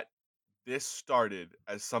that this started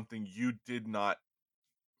as something you did not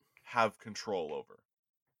have control over."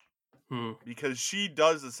 Hmm. Because she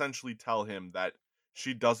does essentially tell him that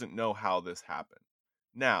she doesn't know how this happened.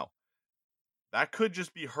 Now, that could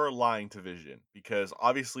just be her lying to Vision, because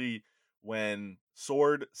obviously when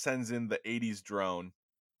Sword sends in the 80s drone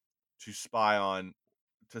to spy on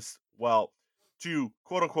to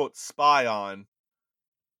quote unquote spy on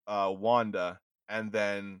Wanda, and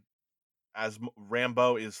then as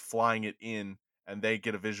Rambo is flying it in and they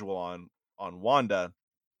get a visual on Wanda,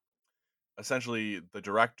 essentially the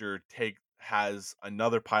director has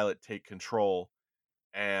another pilot take control,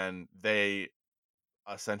 and they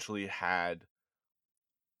essentially had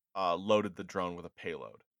loaded the drone with a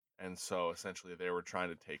payload, and so essentially they were trying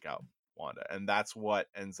to take out Wanda, and that's what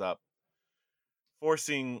ends up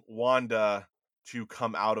forcing Wanda to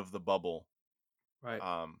come out of the bubble. Right.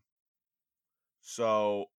 Um,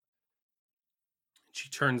 so She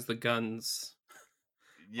turns the guns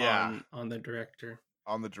yeah, on the director.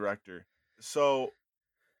 on the director. So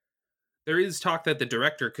There is talk that the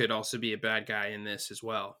director could also be a bad guy in this as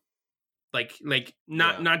well. Like yeah,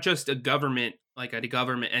 not just a government, like a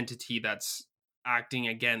government entity that's acting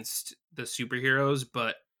against the superheroes,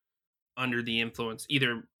 but under the influence,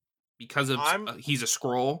 either because of I'm. he's a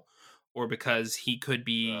scroll or because he could Ugh,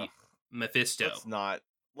 be Mephisto. let's not.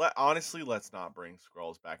 Let's not bring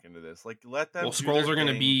scrolls back into this. Like, let Well, them do their scrolls are going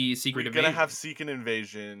to thing. be Secret We're gonna have Invasion. Secret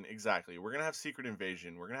Invasion. Exactly. We're gonna have Secret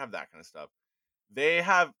Invasion. We're gonna have that kind of stuff. They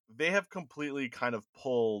have completely kind of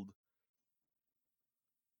pulled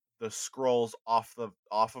the scrolls off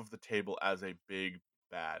of the table as a big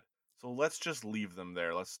bad. So let's just leave them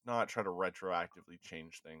there. Let's not try to retroactively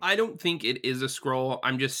change things. I don't think it is a scroll.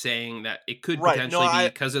 I'm just saying that it could Right. No, potentially be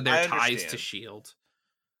because of their I ties to understand. Shield,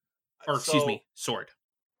 or excuse So me, Sword.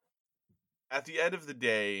 at the end of the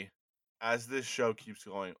day, as this show keeps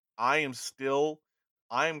going, I am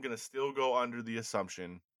gonna still go under the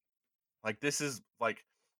assumption, this is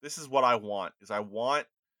what I want, is I want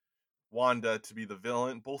Wanda to be the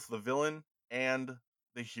villain, both the villain and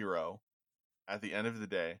the hero at the end of the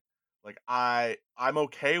day. Like, I'm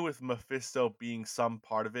okay with Mephisto being some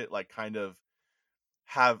part of it, like kind of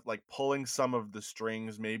have like pulling some of the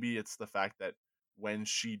strings. Maybe it's the fact that when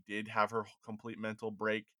she did have her complete mental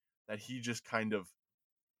break, that he just kind of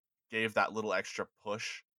gave that little extra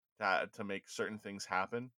push to make certain things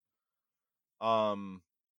happen. Um,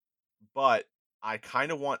 but I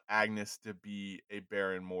kind of want Agnes to be a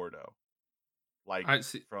Baron Mordo, like I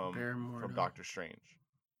see. from Baron Mordo. Doctor Strange,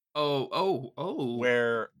 Oh.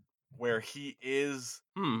 where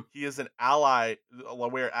Hmm. he is an ally,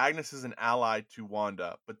 where Agnes is an ally to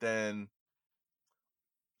Wanda, but then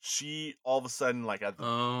she all of a sudden, like as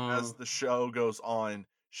Oh. the show goes on,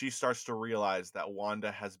 she starts to realize that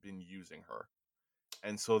Wanda has been using her.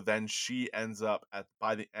 And so then she ends up at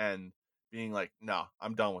by the end being like, "No,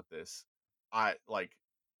 I'm done with this. I like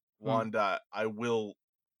Hmm. Wanda.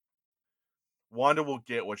 Wanda will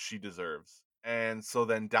get what she deserves." And so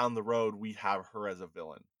then down the road, we have her as a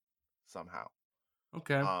villain somehow.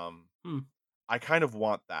 Okay. Um, Hmm. I kind of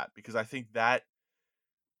want that, because I think that's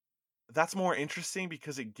more interesting,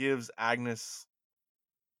 because it gives Agnes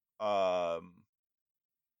um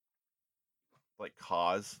like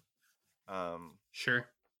cause. Um, Sure.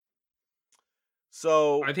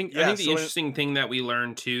 so I yeah, think the so interesting thing that we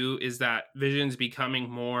learned too is that Vision's becoming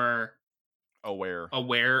more aware.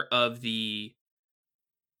 aware of the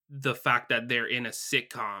fact that they're in a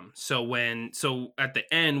sitcom. So at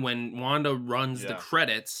the end when Wanda runs the Yeah,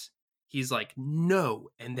 credits, he's like, "No."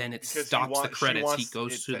 And then it because stops the she credits. He wants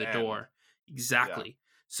goes it through to the end. door. Yeah. Exactly.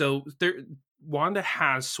 So there Wanda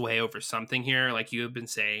has sway over something here like you have been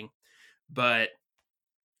saying, but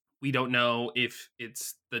we don't know if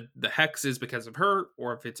it's the hex is because of her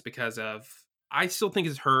or if it's because of I still think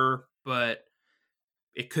it's her, but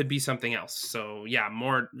it could be something else. So yeah,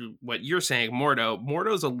 more what you're saying,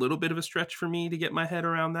 Mordo's a little bit of a stretch for me to get my head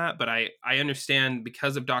around that, but I understand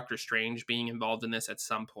because of Doctor Strange being involved in this at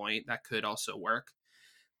some point, that could also work.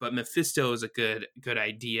 But Mephisto is a good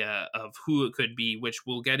idea of who it could be, which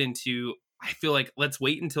we'll get into. I feel like let's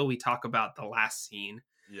wait until we talk about the last scene.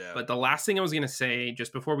 Yeah. But the last thing I was going to say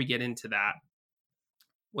just before we get into that,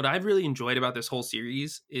 what I've really enjoyed about this whole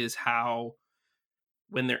series is how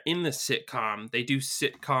when they're in the sitcom, they do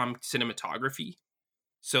sitcom cinematography.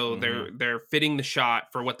 So Mhm. they're fitting the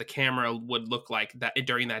shot for what the camera would look like that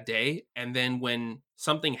during that day, and then when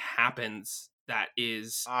something happens that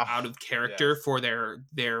is out Ah, of character yes. for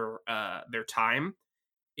their time,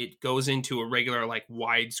 it goes into a regular like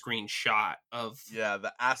widescreen shot Yeah,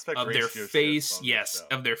 the aspect of their ratio shifts face, on this yes,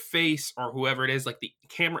 show. of their face or whoever it is. Like the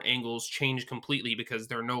camera angles change completely because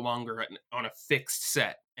they're no longer on a fixed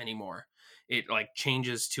set anymore. It like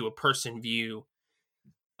changes to a person view.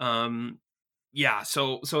 Um, yeah.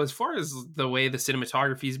 So as far as the way the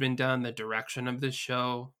cinematography's been done, the direction of this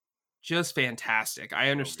show, just fantastic. I So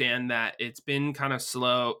good. understand that it's been kind of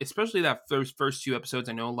slow, especially that first two episodes.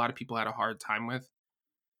 I know a lot of people had a hard time with,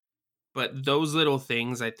 but those little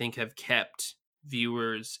things I think have kept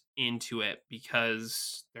viewers into it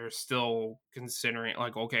because they're still considering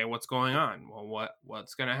like, okay, what's going on? Well,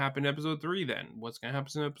 what's gonna happen in episode 3 then? What's gonna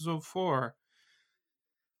happen in episode 4?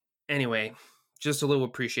 Anyway, just a little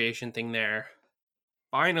appreciation thing there.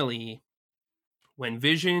 Finally, when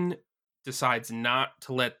Vision decides not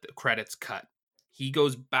to let the credits cut, they go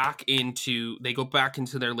back into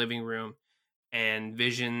their living room, and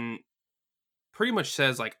Vision pretty much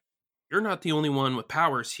says like, you're not the only one with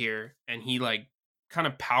powers here, and he like kind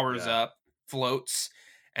of powers Yeah. up, floats,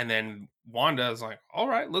 and then Wanda is like, all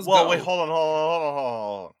right, let's Well, wait, go. hold on, hold on, hold on,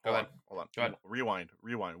 hold on, Go hold ahead. on, hold on. Go ahead.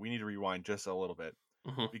 Rewind. We need to rewind just a little bit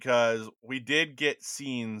Hmm. because we did get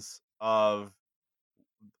scenes of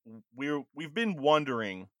we've been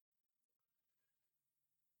wondering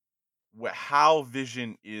how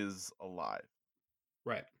Vision is alive.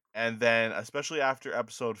 Right. And then especially after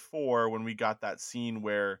episode 4 when we got that scene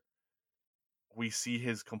where we see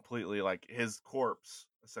his completely like his corpse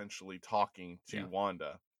essentially talking to Yeah.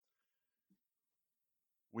 Wanda.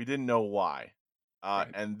 We didn't know why. Right.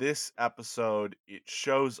 And this episode it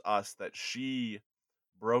shows us that she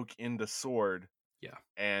broke into Sword Yeah.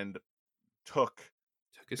 and took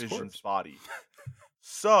Took his Vision's corpse. body.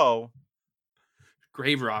 So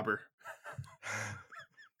Grave robber.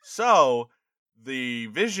 so the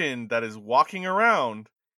Vision that is walking around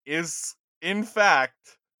is in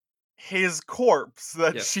fact his corpse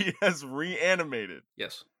that Yes. she has reanimated.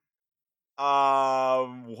 Yes.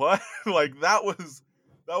 What? Like that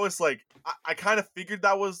was like I kind of figured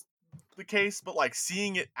that was the case, but like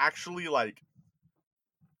seeing it actually like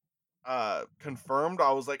confirmed,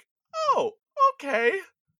 I was like, "Oh, okay."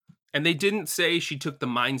 And they didn't say she took the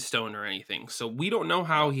Mind Stone or anything. So we don't know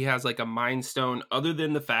how No. he has like a Mind Stone other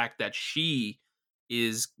than the fact that she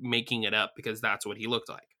is making it up because that's what he looked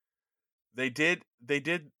like. They did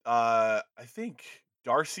I think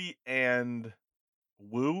Darcy and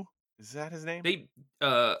Wu, is that his name? They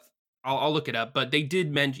uh I'll look it up, but they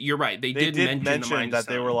did mention, you're right, they They did did mention the mention Mind that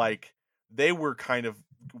Stone. they were kind of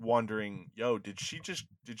wondering, "Yo, did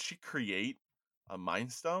she create a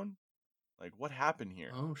Mind Stone? Like what happened here?"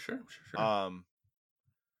 Oh, sure. Um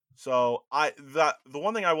So the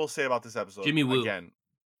one thing I will say about this episode, Jimmy Woo. again,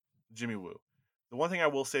 Jimmy Woo. The one thing I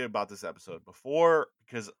will say about this episode before,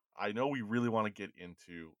 because I know we really want to get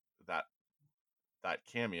into that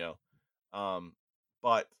cameo, um,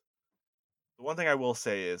 but the one thing I will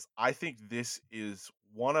say is I think this is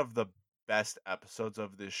one of the best episodes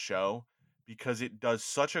of this show because it does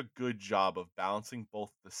such a good job of balancing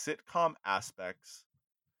both the sitcom aspects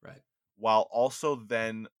Right. while also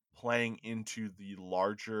then playing into the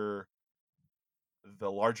larger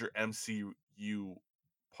MCU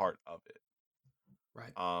part of it.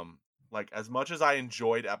 Right. Um, like as much as I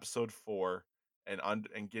enjoyed episode 4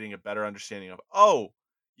 and getting a better understanding of, oh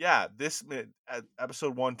yeah,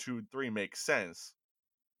 episode 1, 2, 3 makes sense.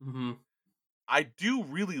 Mhm. I do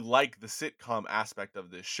really like the sitcom aspect of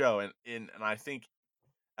this show, and I think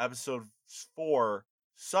episode 4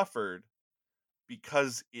 suffered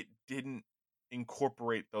because it didn't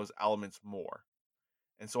incorporate those elements more.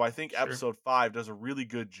 And so I think Sure. episode 5 does a really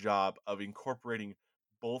good job of incorporating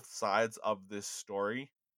both sides of this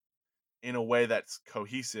story in a way that's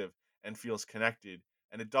cohesive and feels connected.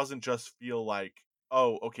 And it doesn't just feel like,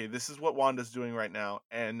 oh, okay, this is what Wanda's doing right now,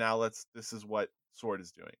 and now this is what Sword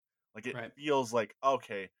is doing. Like it Right. feels like,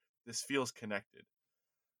 okay, this feels connected.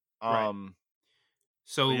 Right. Um, but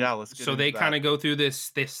So yeah, let's get so into they kind that. of go through this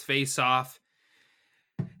face off.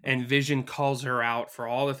 And Vision calls her out for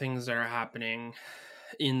all the things that are happening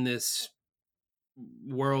in this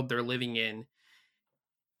world they're living in,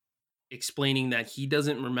 explaining that he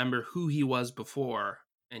doesn't remember who he was before,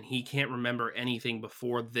 and he can't remember anything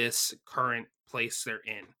before this current place they're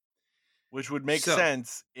in. Which would make So,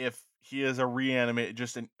 sense if he is a reanimated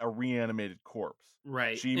corpse.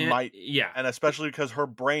 right. She And, might, yeah. and especially because her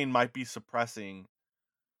brain might be suppressing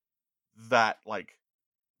that, like,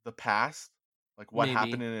 the past, like what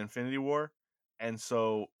happened Maybe. in Infinity War, and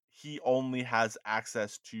so he only has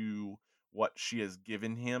access to what she has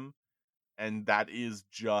given him, and that is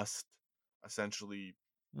just essentially.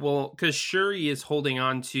 Well, because Shuri is holding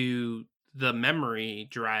on to the memory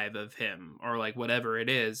drive of him, or like whatever it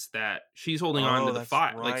is that she's holding on to Oh, the that's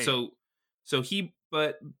file. Like, right.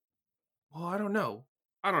 but, well, I don't know.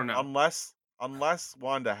 I don't know. Unless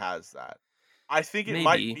Wanda has that. I think it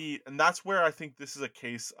might Maybe. be, and that's where I think this is a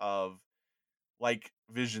case of, like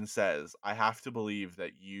Vision says, I have to believe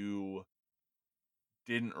that you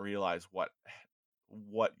didn't realize what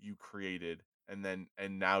you created, and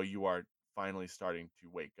now you are finally starting to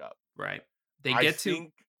wake up. Right. They I get to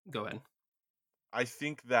think go ahead. I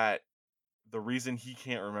think that the reason he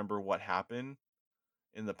can't remember what happened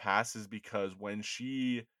in the past is because when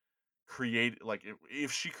she created, like,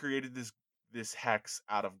 if she created this hex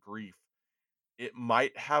out of grief, it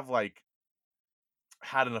might have, like,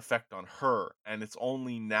 had an effect on her, and it's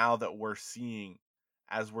only now that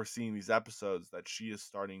as we're seeing these episodes, that she is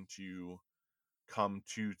starting to come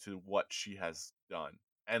to what she has done.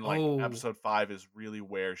 And, like, Oh, episode 5 is really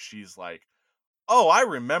where she's like, oh, I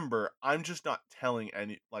remember, I'm just not telling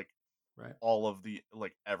any, like, right. all of the,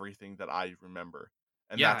 like, everything that I remember,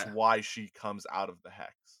 and that's Yeah. why she comes out of the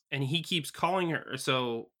hex. And he keeps calling her.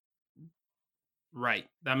 So, right.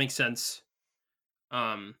 That makes sense.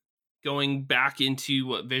 Um, Going back into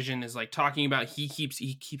what Vision is like talking about, he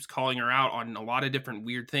keeps calling her out on a lot of different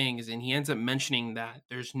weird things, and he ends up mentioning that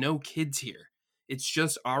there's no kids here. It's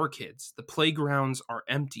just our kids. The playgrounds are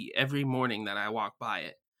empty every morning that I walk by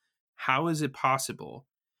it. How is it possible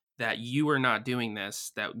that you are not doing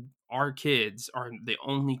this? That our kids are the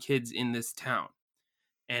only kids in this town,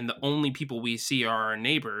 and the only people we see are our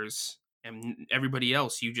neighbors, and everybody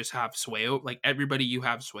else you just have sway over. Like everybody you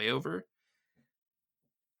have sway over.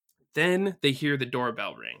 Then they hear the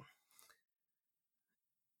doorbell ring.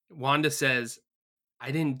 Wanda says,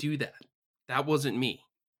 I didn't do that. That wasn't me.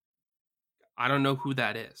 I don't know who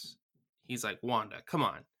that is. He's like, Wanda, come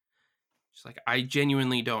on. She's like, I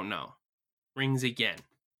genuinely don't know. Rings again.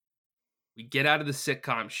 We get out of the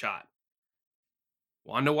sitcom shot.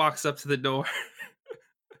 Wanda walks up to the door,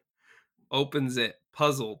 opens it,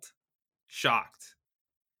 puzzled, shocked.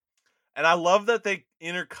 And I love that they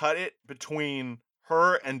intercut it between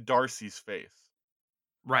her and Darcy's face,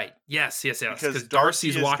 Right. Yes. because Because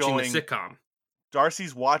Darcy's watching the sitcom.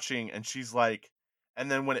 Darcy's watching, and she's like, and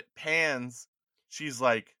then when it pans, she's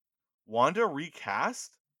like, Wanda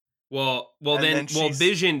recast? And then she's,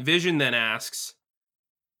 Vision then asks,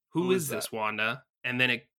 who who is is that? this, Wanda? And then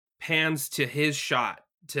it pans to his shot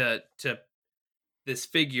to this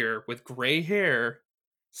figure with gray hair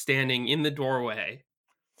standing in the doorway,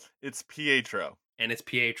 It's Pietro. and it's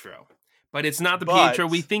Pietro. But it's not the But Pietro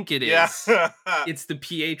we think it yeah, is. It's the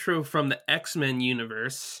Pietro from the X-Men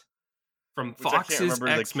universe, from which I can't Fox's remember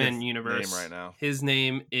the kid's X-Men name universe. right now. His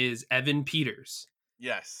name is Evan Peters.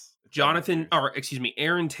 Yes, it's Evan Peters.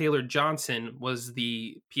 Aaron Taylor Johnson was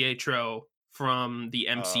the Pietro from the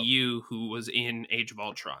Oh. MCU who was in Age of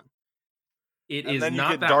Ultron. It And is then you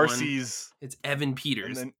not get that Darcy's, one. It's Evan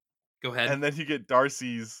Peters. and Go ahead. then you get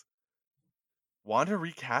Darcy's. Wanda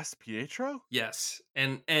recast Pietro? Yes.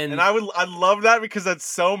 And I love that because that's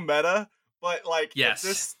so meta, but, like, yes, if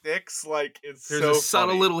this sticks, like, it's there's so a subtle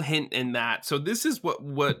funny. little hint in that. So this is what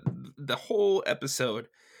the whole episode,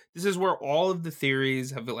 this is where all of the theories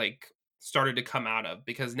have, like, started to come out of,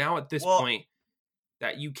 because now at this point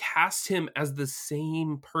that you cast him as the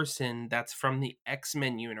same person that's from the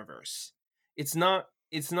X-Men universe. It's not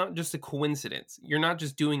just a coincidence. You're not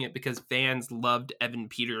just doing it because fans loved Evan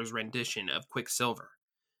Peters' rendition of Quicksilver.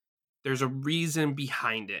 There's a reason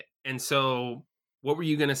behind it. And so, what were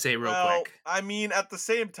you going to say real quick? I mean, at the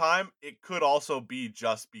same time, it could also be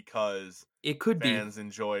just because It could fans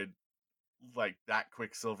enjoyed, like, that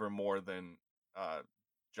Quicksilver more than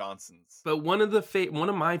Johnson's. But one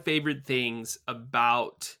of my favorite things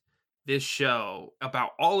about this show,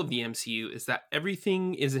 about all of the MCU, is that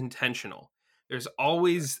everything is intentional. There's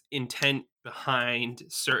always intent behind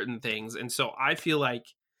certain things. And so I feel like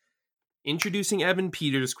introducing Evan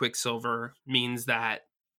Peters Quicksilver means that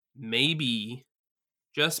maybe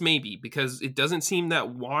Just maybe, because it doesn't seem that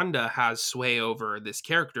Wanda has sway over this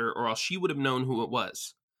character, or else she would have known who it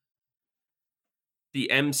was. The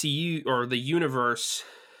MCU or the universe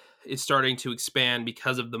is starting to expand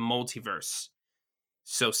because of the multiverse.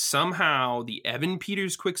 So somehow the Evan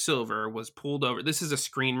Peters Quicksilver was pulled over. This is a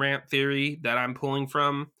Screen Rant theory that I'm pulling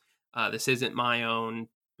from. This isn't my own,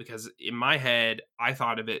 because in my head, I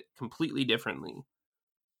thought of it completely differently.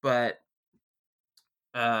 But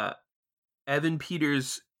uh, Evan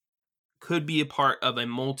Peters could be a part of a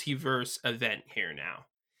multiverse event here now.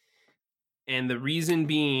 And the reason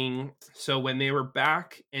being, so when they were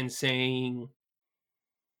back and saying,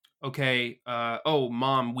 okay, oh,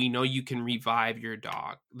 mom, we know you can revive your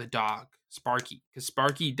dog, the dog, Sparky, because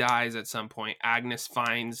Sparky dies at some point. Agnes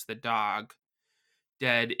finds the dog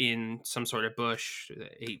dead in some sort of bush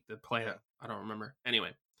that ate the plant. Yeah. I don't remember.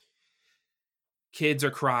 Anyway, kids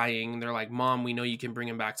are crying. They're like, Mom, we know you can bring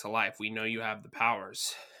him back to life. We know you have the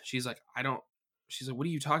powers. She's like, I don't. She's like, what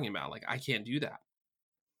are you talking about? Like, I can't do that.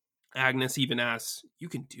 Agnes even asks, you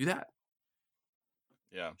can do that?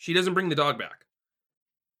 Yeah. She doesn't bring the dog back.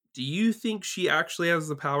 Do you think she actually has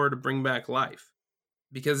the power to bring back life?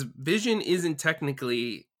 Because Vision isn't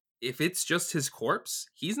technically, if it's just his corpse,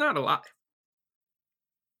 he's not alive.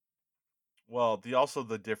 Well,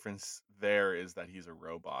 the difference there is that he's a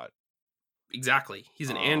robot. Exactly. He's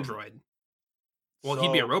an android. Well,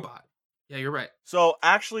 he'd be a robot. Yeah, you're right. So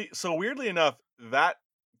actually, so weirdly enough, that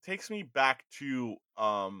takes me back to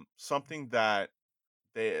something that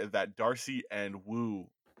Darcy and Wu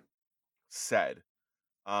said.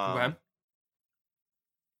 Okay.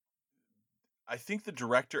 I think the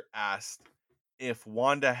director asked if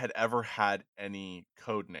Wanda had ever had any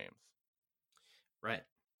code names. Right.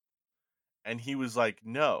 And he was like,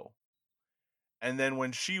 no. And then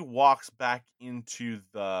when she walks back into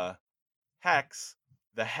the hex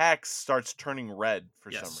starts turning red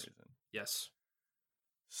for some reason. Yes.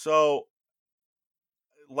 So,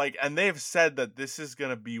 like, and they've said that this is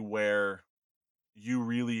going to be where you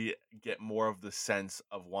really get more of the sense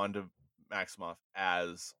of Wanda Maximoff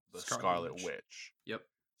as the Scarlet Witch. Yep.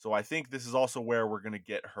 So I think this is also where we're going to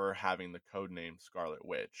get her having the code name Scarlet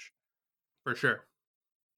Witch. For sure.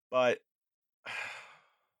 But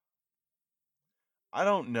I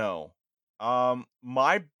don't know.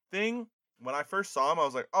 My thing, when I first saw him, I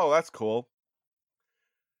was like, oh, that's cool.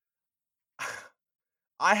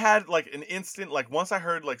 I had like an instant, like once I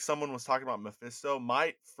heard like someone was talking about Mephisto,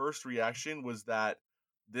 my first reaction was that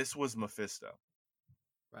this was Mephisto.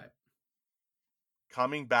 Right.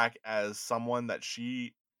 Coming back as someone that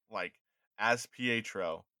she, like, as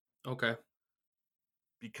Pietro. Okay.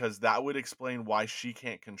 Because that would explain why she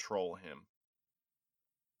can't control him.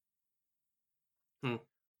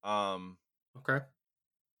 Okay.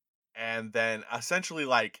 And then essentially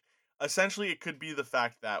it could be the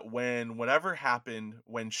fact that whatever happened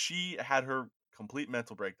when she had her complete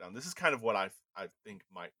mental breakdown. This is kind of what I think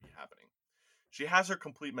might be happening. She has her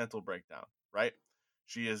complete mental breakdown, right?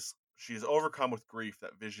 She is overcome with grief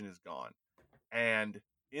that Vision is gone. And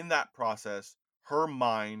in that process, her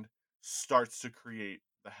mind starts to create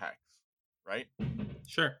the hex, right?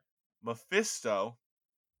 Sure. Mephisto,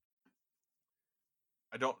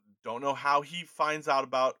 I don't know how he finds out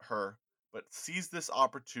about her, but sees this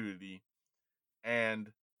opportunity,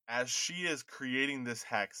 and as she is creating this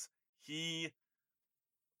hex, he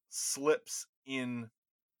slips in.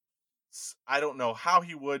 I don't know how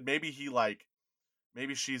he would. Maybe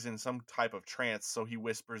maybe she's in some type of trance, so he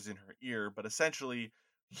whispers in her ear, but essentially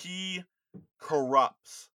he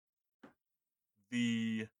corrupts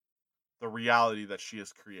the reality that she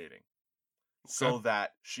is creating. So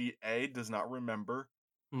that she does not remember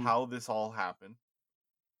how this all happened,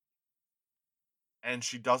 and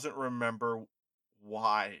she doesn't remember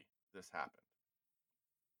why this happened.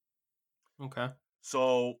 Okay.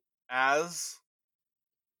 So as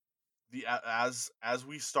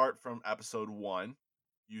we start from episode 1,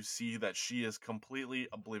 you see that she is completely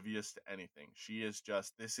oblivious to anything. She is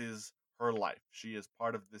just, this is her life. She is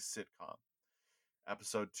part of this sitcom.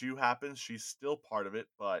 Episode 2 happens, she's still part of it,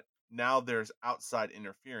 but now there's outside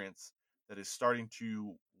interference that is starting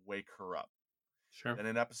to wake her up. Sure. Then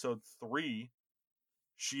in episode 3,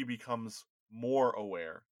 she becomes more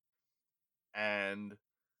aware. And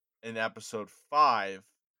in episode 5,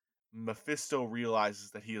 Mephisto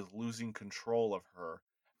realizes that he is losing control of her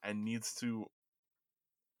and needs to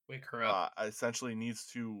wake her up. Essentially needs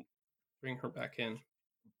to bring her back in.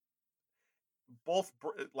 Both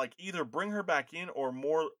like either bring her back in, or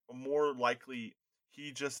more likely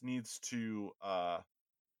he just needs to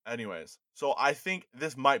anyways. So I think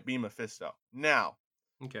this might be Mephisto. Now,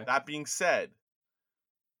 okay. That being said,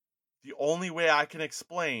 the only way I can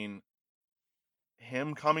explain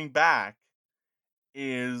him coming back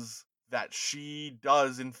is that she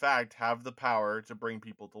does in fact have the power to bring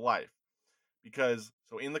people to life. Because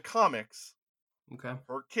so in the comics, Okay.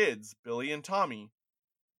 her kids, Billy and Tommy,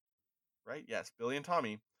 right? Yes, Billy and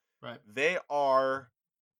Tommy, Right. they are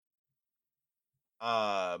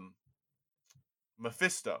um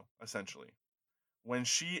Mephisto essentially. When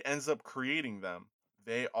she ends up creating them,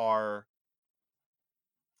 they are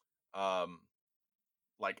um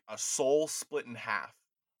like a soul split in half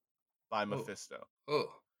by Oh. Mephisto.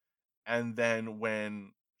 Oh. And then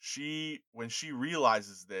when she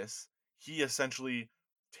realizes this, he essentially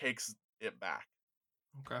takes it back.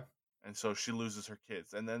 Okay. And so she loses her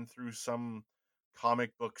kids. And then through some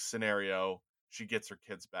comic book scenario, she gets her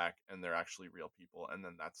kids back and they're actually real people. And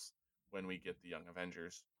then that's when we get the Young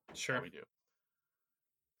Avengers that Sure. we do.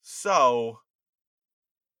 So,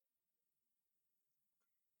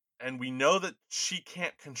 and we know that she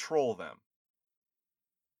can't control them.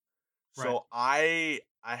 Right. So I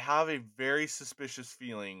have a very suspicious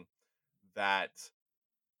feeling that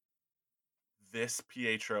this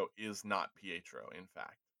Pietro is not Pietro, in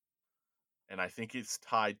fact. And I think it's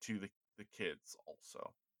tied to the kids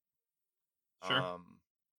also. Sure.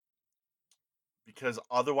 Because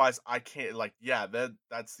otherwise I can't, like, yeah,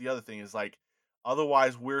 that's the other thing is, like,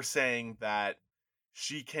 otherwise we're saying that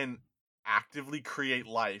she can actively create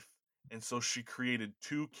life, and so she created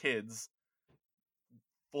two kids,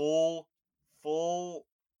 full full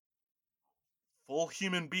full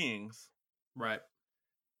human beings, Right.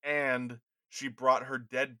 and she brought her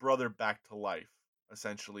dead brother back to life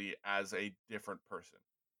essentially as a different person.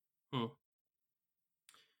 Hmm.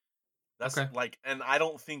 That's Okay. like, and I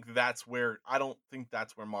don't think that's where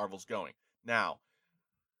Marvel's going. Now,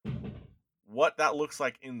 what that looks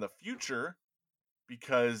like in the future,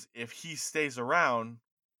 because if he stays around,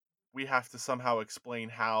 we have to somehow explain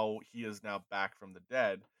how he is now back from the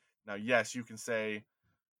dead. Now, yes, you can say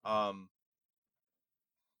um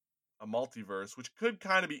a multiverse, which could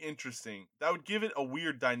kind of be interesting. That would give it a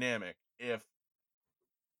weird dynamic if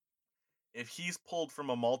he's pulled from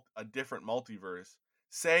a different multiverse,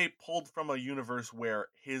 say pulled from a universe where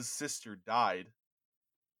his sister died.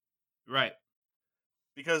 Right.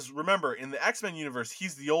 Because remember, in the X-Men universe,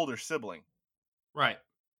 he's the older sibling. Right.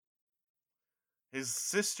 His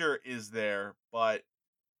sister is there, but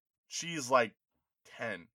she's like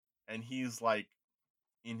 10 and he's like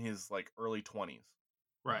in his like early 20s.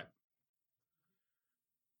 Right.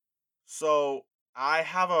 So I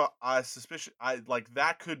have a suspicion, I like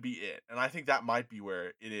that could be it. And I think that might be where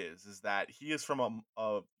it is that he is from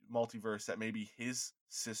a multiverse that maybe his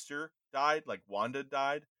sister died, like Wanda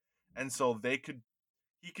died. And so he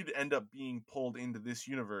could end up being pulled into this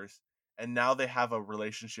universe, and now they have a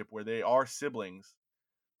relationship where they are siblings,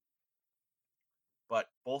 but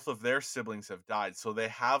both of their siblings have died, so they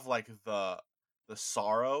have like the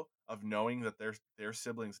sorrow of knowing that their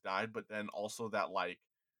siblings died, but then also that like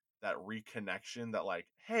that reconnection, that like,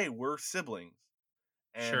 hey, we're siblings.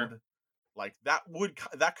 Sure. And like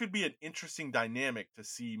that could be an interesting dynamic to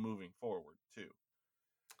see moving forward too.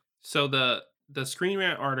 So the Screen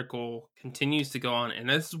Rant article continues to go on, and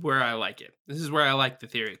this is where I like it. This is where I like the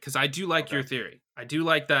theory, because I do like Okay. your theory. I do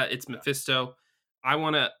like that it's Yeah. Mephisto. I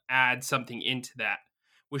want to add something into that,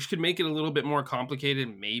 which could make it a little bit more complicated.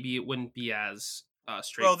 Maybe it wouldn't be as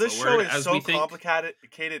Bro, this show straightforward is as we so think.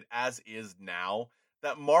 complicated as is now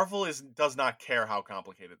that Marvel does not care how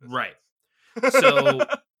complicated this Right. gets. So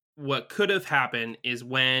what could have happened is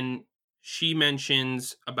when she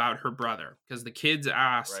mentions about her brother, because the kids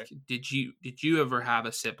ask, Right? "Did you ever have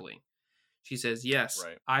a sibling?" She says, "Yes,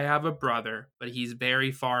 Right. I have a brother, but he's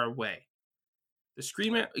very far away." The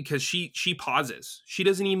screamer, Right. because she pauses. She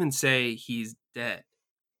doesn't even say he's dead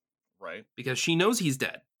Right. because she knows he's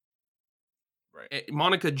dead. Right.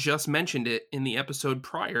 Monica just mentioned it in the episode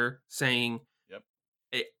prior, saying Yep.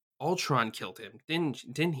 eh, Ultron killed him,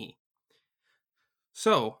 didn't he?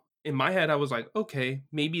 So in my head, I was like, okay,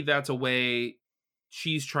 maybe that's a way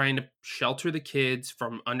she's trying to shelter the kids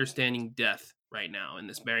from understanding death right now in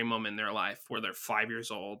this very moment in their life where they're 5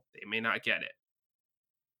 years old. They may not get it.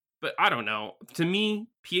 But I don't know. To me,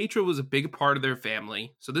 Pietro was a big part of their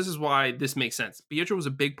family. So this is why this makes sense. Pietro was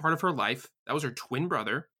a big part of her life. That was her twin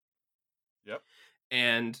brother. Yep.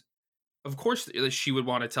 And of course, she would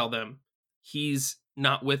want to tell them he's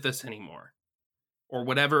not with us anymore or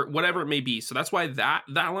whatever Right. it may be. So that's why that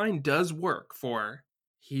line does work for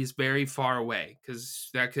he's very far away, because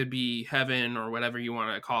that could be heaven or whatever you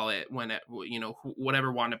want to call it, when it,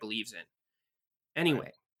 whatever Wanda believes in. Right.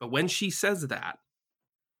 Anyway, but when she says that,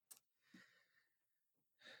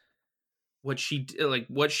 what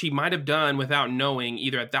she might have done without knowing,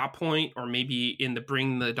 either at that point or maybe in the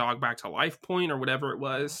bring the dog back to life point or whatever it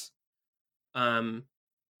was. Um,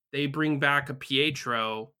 they bring back a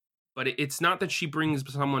Pietro, but it's not that she brings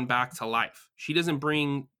someone back to life. She doesn't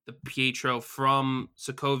bring the Pietro from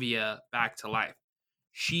Sokovia back to life.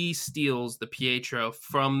 She steals the Pietro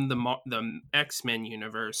from the X-Men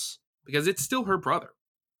universe because it's still her brother.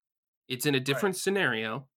 It's in a Right. different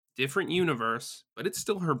scenario, different universe, but it's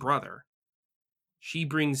still her brother. She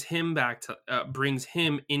brings him brings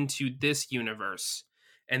him into this universe.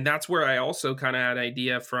 And that's where I also kind of had an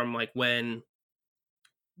idea from, like, when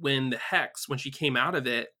the Hex, when she came out of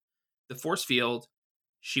it, the force field,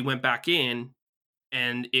 she went back in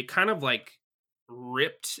and it kind of like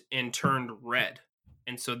ripped and turned red.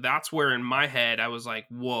 And so that's where in my head I was like,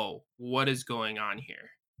 whoa, what is going on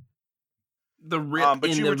here? But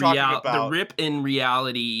you were talking The about rip in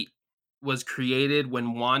reality was created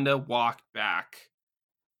when Wanda walked back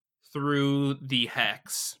through the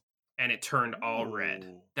Hex and it turned all red.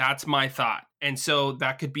 Ooh. That's my thought. And so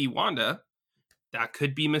that could be Wanda, that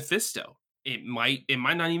could be Mephisto. It might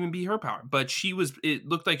not even be her power, but it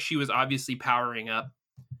looked like she was obviously powering up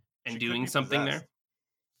and She could doing be something possessed. there.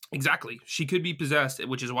 Exactly. She could be possessed,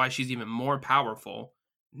 which is why she's even more powerful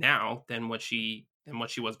now than what she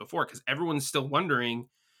was before, because everyone's still wondering,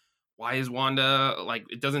 why is Wanda, like,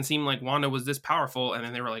 it doesn't seem like Wanda was this powerful. And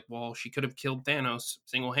then they were like, well, she could have killed Thanos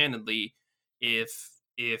single-handedly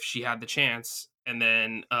if she had the chance. And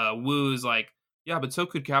then Wu's like, yeah, but so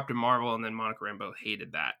could Captain Marvel. And then Monica Rambeau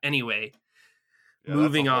hated that. Anyway, Yeah, that's a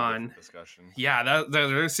moving whole on. different discussion. Yeah,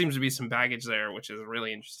 there seems to be some baggage there, which is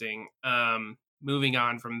really interesting. Moving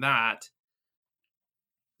on from that.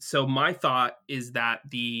 So my thought is that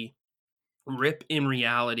the rip in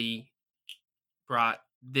reality brought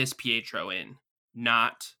this Pietro in,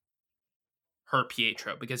 not her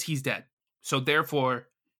Pietro, because he's dead. So therefore,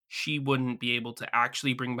 she wouldn't be able to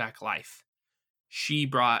actually bring back life. She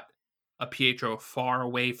brought a Pietro far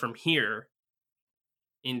away from here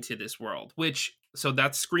into this world, which, so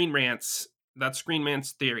that's Screen Rant's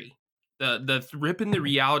theory. The rip in the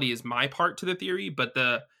reality is my part to the theory, but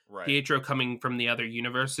the Right. Pietro coming from the other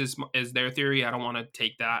universe is their theory. I don't want to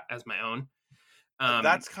take that as my own.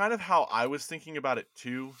 That's kind of how I was thinking about it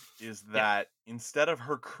too, is Yeah. that instead of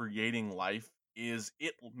her creating life,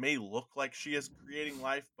 it may look like she is creating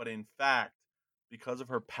life, but in fact, because of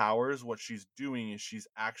her powers, what she's doing is she's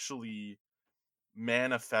actually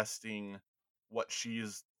manifesting what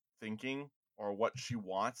she's thinking or what she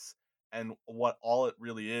wants, and what all it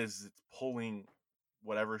really is it's pulling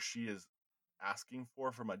whatever she is asking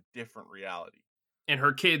for from a different reality. And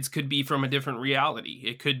her kids could be from a different reality.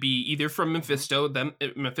 It could be either from Mephisto,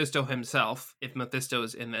 Mephisto himself, if Mephisto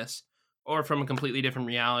is in this, or from a completely different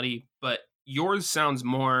reality. But yours sounds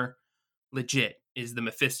more legit, is the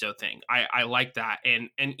Mephisto thing. I like that.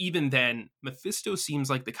 And even then, Mephisto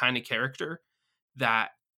seems like the kind of character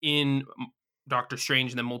that in Doctor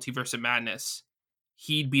Strange and the Multiverse of Madness,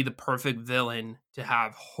 he'd be the perfect villain to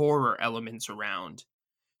have horror elements around.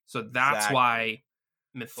 So that's Exactly. why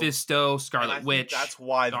Mephisto, Scarlet Witch, that's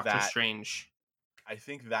why Doctor Strange. I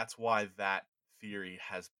think that's why that theory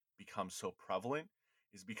has become so prevalent,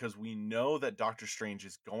 is because we know that Doctor Strange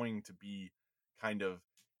is going to be kind of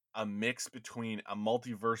a mix between a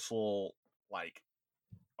multiversal, like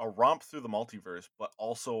a romp through the multiverse, but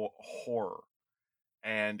also horror.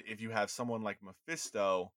 And if you have someone like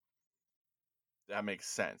Mephisto, that makes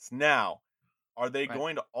sense. Now, are they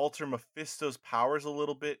going to alter Mephisto's powers a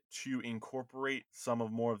little bit to incorporate some of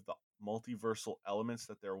more of the multiversal elements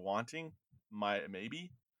that they're wanting?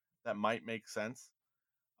 Maybe that might make sense.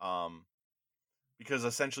 Because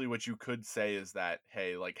essentially what you could say is that,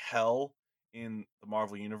 hey, like, hell in the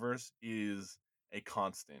Marvel universe is a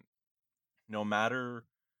constant. No matter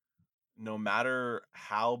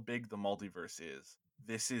how big the multiverse is,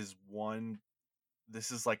 this is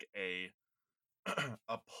like a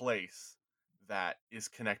a place that is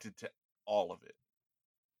connected to all of it.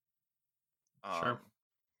 Sure.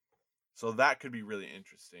 So that could be really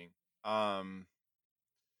interesting. Oh,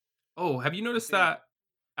 have you noticed that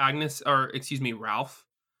Ralph,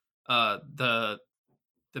 the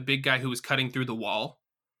big guy who was cutting through the wall,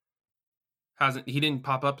 he didn't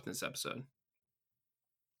pop up in this episode.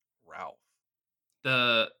 Ralph.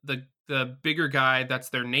 The bigger guy that's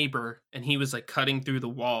their neighbor, and he was like cutting through the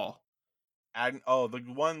wall. The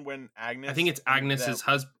one when Agnes. I think it's Agnes's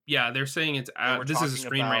husband. Yeah, they're saying it's. This is a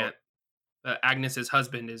Screen Rant. Agnes's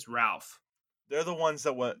husband is Ralph. They're the ones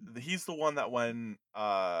that he's the one that when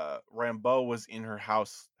Rambeau was in her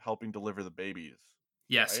house helping deliver the babies.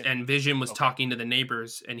 Yes, right? and Vision was Okay, talking to the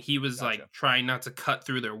neighbors, and he was gotcha. like trying not to cut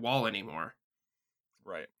through their wall anymore.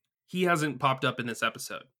 Right. He hasn't popped up in this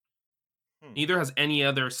episode. Hmm. Neither has any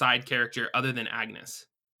other side character other than Agnes.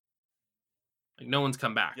 Like no one's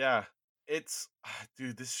come back. Yeah, it's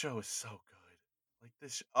dude. This show is so good. Like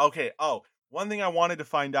this. Okay. Oh, one thing I wanted to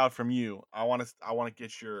find out from you. I want to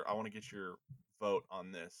get your. I want to get your vote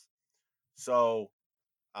on this. So,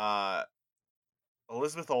 uh,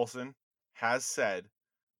 Elizabeth Olsen has said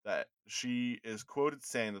that she is quoted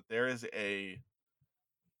saying that there is a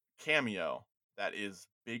cameo that is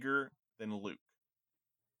bigger than Luke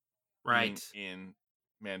being Right. in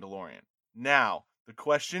Mandalorian. Now, the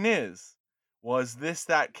question is, was this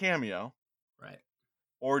that cameo? Right.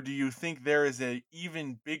 Or do you think there is a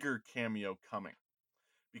even bigger cameo coming?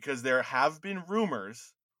 Because there have been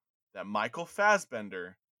rumors that Michael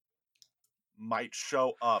Fassbender might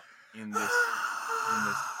show up in this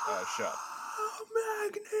show.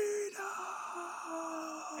 Magneto.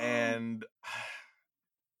 And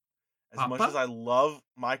as much as Papa? I love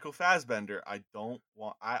Michael Fassbender, I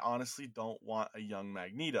honestly don't want a young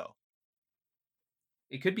Magneto.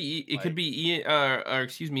 It could be. It could Like, be Ian. Or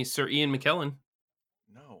excuse me, Sir Ian McKellen.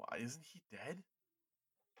 no, isn't he dead?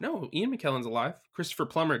 No, Ian McKellen's alive. Christopher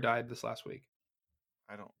Plummer died this last week.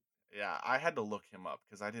 I don't. Yeah, I had to look him up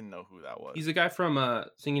because I didn't know who that was. He's a guy from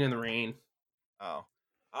Singing in the Rain. Oh,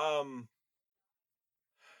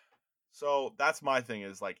 so that's my thing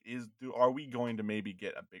is like, are we going to maybe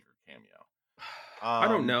get a bigger cameo? I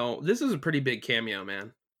don't know. This is a pretty big cameo,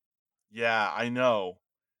 man. Yeah, I know.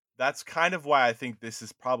 That's kind of why I think this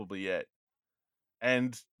is probably it.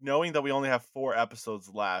 And knowing that we only have 4 episodes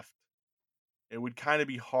left, it would kind of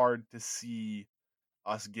be hard to see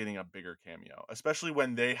us getting a bigger cameo, especially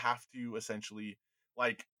when they have to essentially,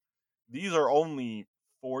 like, these are only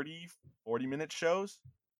 40-minute shows,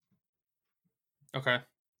 Okay.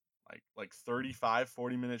 like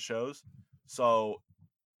 35-40-minute shows. So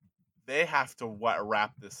they have to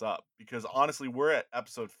wrap this up because honestly, we're at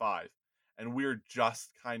episode 5 and we're just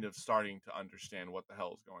kind of starting to understand what the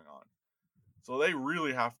hell is going on. So they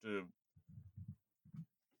really have to.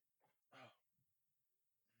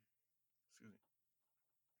 Excuse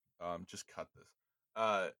me. Just cut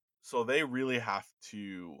this. So they really have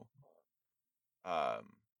to um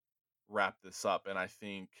wrap this up, and I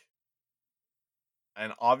think,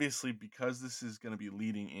 and obviously because this is going to be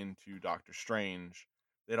leading into Doctor Strange,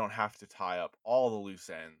 they don't have to tie up all the loose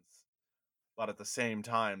ends, but at the same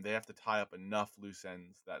time, they have to tie up enough loose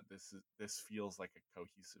ends that this feels like a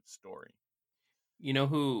cohesive story. You know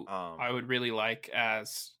who Um, I would really like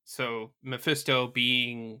as Mephisto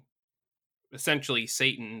being essentially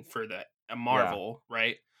Satan for the yeah. Marvel,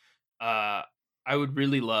 right? I would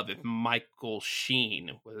really love if Michael Sheen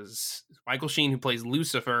who plays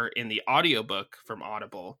Lucifer in the audiobook from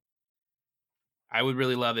Audible. I would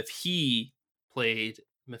really love if he played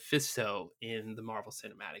Mephisto in the Marvel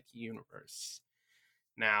Cinematic Universe.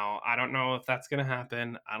 Now, I don't know if that's going to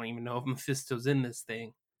happen. I don't even know if Mephisto's in this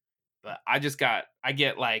thing, but I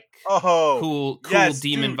get like Oh, cool yes,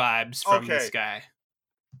 demon dude. vibes from this Okay, guy.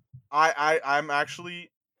 I'm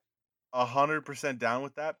actually 100% down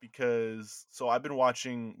with that because so I've been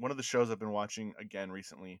watching one of the shows I've been watching again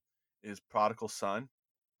recently is Prodigal Son,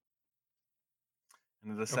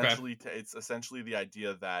 and Okay. it's essentially the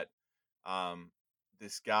idea that um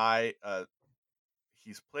this guy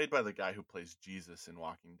he's played by the guy who plays Jesus in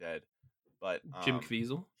Walking Dead, but Jim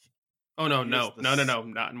Caviezel? Oh no, he is no,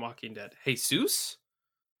 not in Walking Dead. Jesus?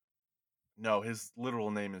 no, his literal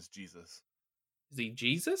name is Jesus. Is he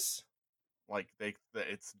Jesus? Like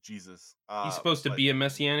it's Jesus. He's supposed to But be a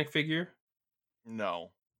messianic figure?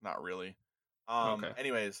 no, not really. Okay.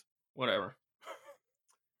 Anyways, Whatever.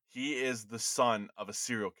 he is the son of a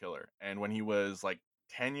serial killer, and when he was like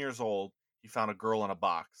 10 years old, he found a girl in a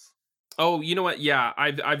box. Oh, you know what? Yeah,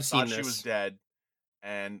 I've seen Thought she was this. dead,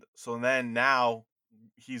 and so then now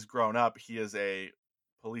he's grown up. He is a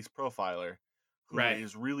police profiler who Right.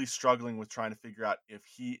 is really struggling with trying to figure out if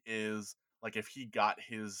he is like if he got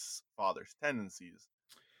his father's tendencies.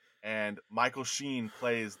 And Michael Sheen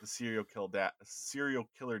plays the serial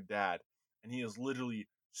killer dad, and he is literally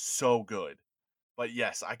so good. But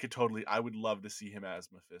yes, I would love to see him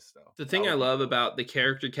as Mephisto. The That thing I would be love really about cool. the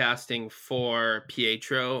character casting for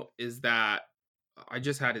Pietro is that I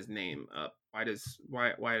just had his name up. Why did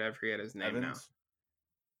I forget his name now?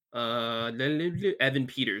 Evans, Evan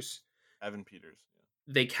Peters. Evan Peters.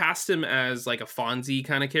 They cast him as like a Fonzie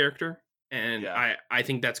kind of character, and Yeah. I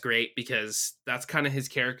think that's great because that's kind of his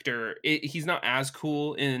character. He's not as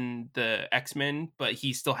cool in the X-Men, but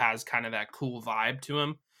he still has kind of that cool vibe to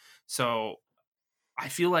him. So I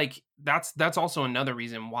feel like that's also another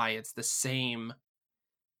reason why it's the same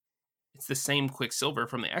Quicksilver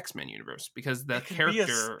from the X-Men universe, because the It can be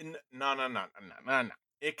character. no.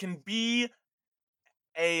 It can be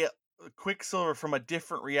a Quicksilver from a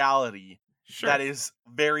different reality Sure, that is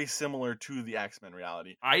very similar to the X-Men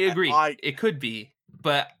reality. I agree. I It could be,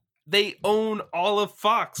 but they own all of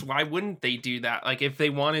Fox. Why wouldn't they do that? Like, if they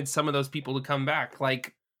wanted some of those people to come back,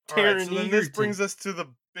 like All right, Taron so then this Egerton. brings us to the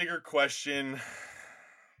bigger question.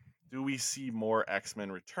 Do we see more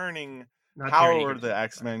X-Men returning? Not Taron How are Egerton. the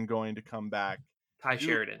X-Men going to come back? Ty Do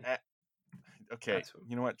Sheridan. Okay, That's who.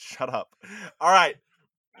 you know what? Shut up. All right.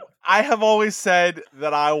 I have always said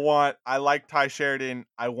that I like Ty Sheridan.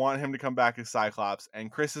 I want him to come back as Cyclops, and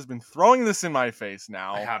Chris has been throwing this in my face I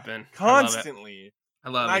now have been. I love it. constantly. I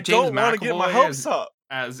love And it. I James don't want to get my McAvoy hopes up.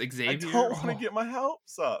 as I Xavier. don't want to get my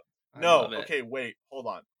hopes up. I No, love it. okay, wait, hold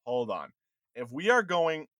on. If we are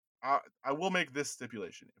going, I will make this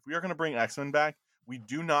stipulation. If we are going to bring X-Men back, we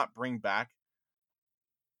do not bring back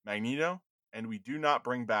Magneto, and we do not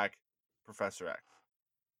bring back Professor X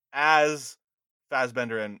as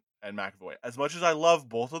Fassbender and McAvoy. As much as I love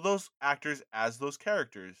both of those actors as those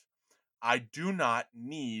characters, I do not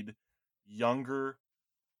need younger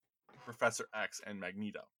Professor X and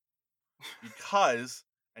Magneto. Because,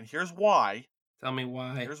 and here's why. Tell me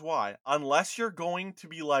why. Here's why. Unless you're going to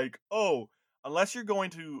be like, unless you're going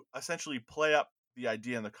to essentially play up the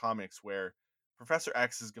idea in the comics where Professor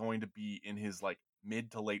X is going to be in his like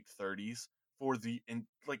mid to late 30s for the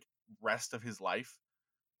rest of his life,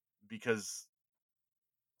 because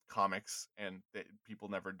comics and people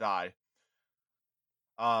never die.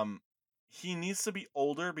 He needs to be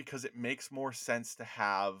older because it makes more sense to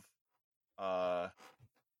have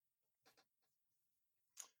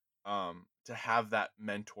that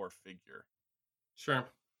mentor figure. Sure.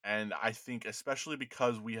 And I think especially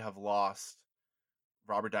because we have lost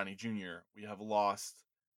Robert Downey Jr., we have lost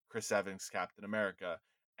Chris Evans, Captain America,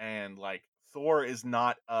 and like Thor is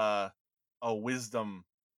not a wisdom.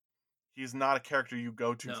 He's not a character you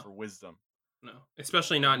go to for wisdom. No,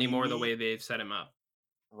 especially not anymore the way they've set him up.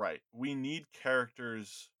 Right. We need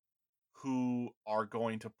characters who are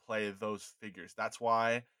going to play those figures. That's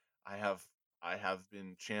why I have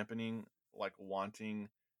been championing, like wanting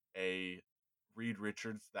a Reed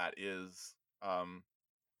Richards that is John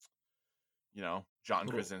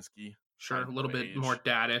Krasinski. Sure, a little bit more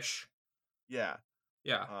daddish. Yeah.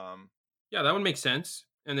 Yeah. Yeah, that would make sense.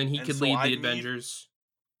 And then he could lead the Avengers.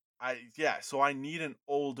 So I need an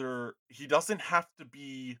older. He doesn't have to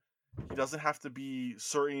be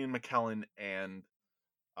Sir Ian McKellen and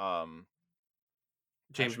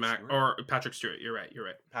James or Patrick Stewart. You're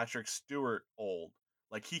right. Patrick Stewart old.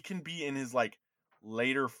 Like he can be in his like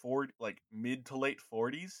later 40, like mid to late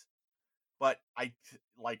 40s, but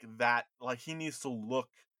he needs to look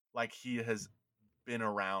like he has been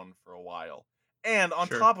around for a while. And on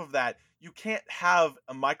top of that, you can't have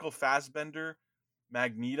a Michael Fassbender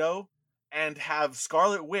Magneto and have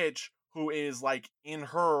Scarlet Witch, who is like in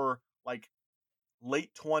her like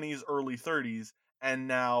late 20s, early 30s, and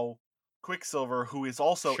now Quicksilver, who is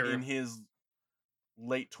also in his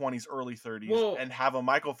late 20s, early 30s, and have a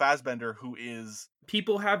Michael Fassbender who is...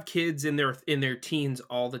 People have kids in their teens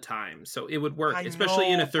all the time, so it would work. Especially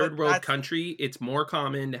in a third world country, it's more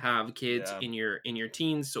common to have kids in your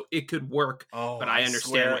teens, so it could work. But I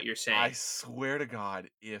understand what you're saying. I swear to God,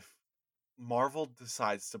 if Marvel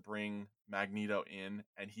decides to bring Magneto in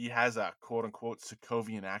and he has a quote-unquote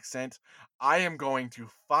Sokovian accent, I am going to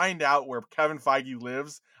find out where Kevin Feige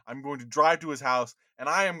lives. I'm going to drive to his house and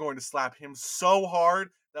I am going to slap him so hard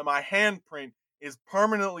that my handprint is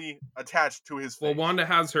permanently attached to his face. Well, Wanda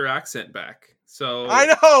has her accent back, so... I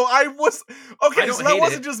know! So that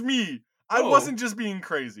wasn't just me. I wasn't just being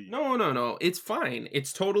crazy. No. It's fine.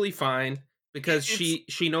 It's totally fine. Because she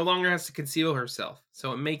no longer has to conceal herself,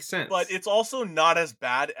 so it makes sense. But it's also not as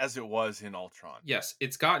bad as it was in Ultron. Yes,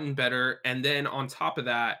 it's gotten better, and then on top of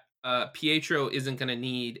that, Pietro isn't going to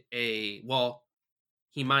need a... Well,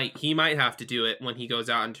 he might have to do it when he goes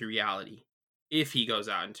out into reality. If he goes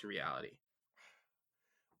out into reality.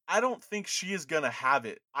 I don't think she is going to have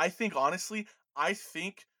it. I think, honestly,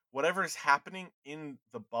 whatever is happening in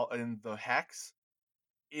the Hex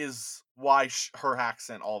is why her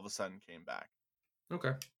accent all of a sudden came back.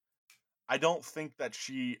 Okay. I don't think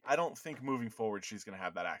moving forward she's going to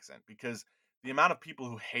have that accent, because the amount of people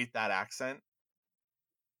who hate that accent.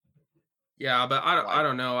 Yeah, but I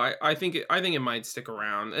don't know. I think it might stick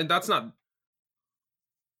around, and that's not.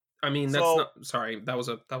 I mean, that's not. Sorry, that was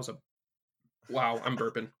a. Wow, I'm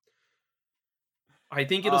burping. I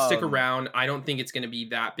think it'll stick around. I don't think it's going to be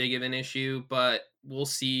that big of an issue, but we'll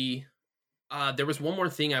see. There was one more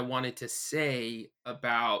thing I wanted to say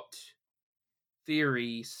about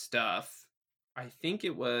theory stuff. I think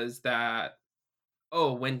it was that,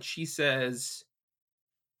 oh, when she says,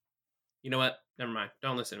 you know what? Never mind.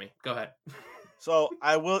 Don't listen to me. Go ahead. So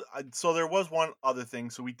I will. So there was one other thing.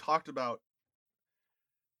 So we talked about.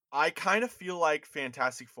 I kind of feel like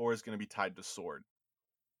Fantastic Four is going to be tied to Sword,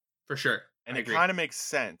 For sure. and I it agree. kind of makes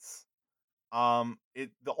sense. It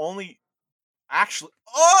the only actually.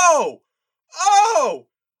 Oh, oh,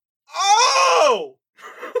 oh,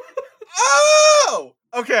 oh.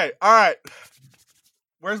 Okay, all right.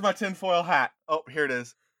 Where's my tinfoil hat? Oh, here it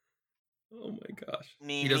is. Oh my gosh.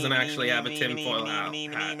 He doesn't actually have a tinfoil hat.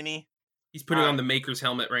 He's putting on the Maker's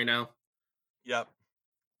helmet right now. Yep.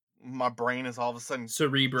 My brain is all of a sudden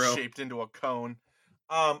Cerebro. shaped into a cone.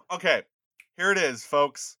 Okay. Here it is,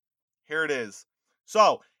 folks. Here it is.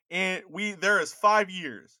 So, there is 5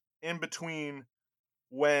 years in between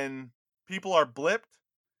when people are blipped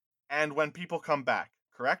and when people come back,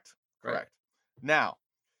 correct? Right. Correct. Now,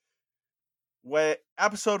 when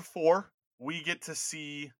episode 4, we get to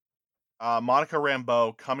see Monica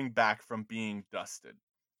Rambeau coming back from being dusted.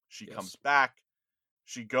 She comes back.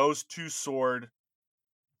 She goes to Sword,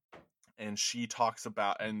 and she talks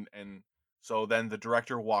about and so then the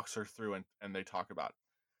director walks her through and they talk about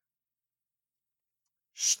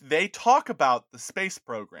they talk about the space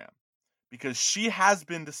program because she has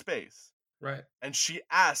been to space. Right. And she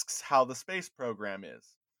asks how the space program is.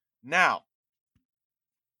 Now,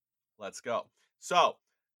 let's go. So,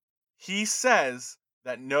 he says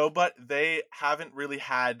that they haven't really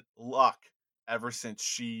had luck ever since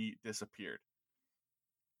she disappeared.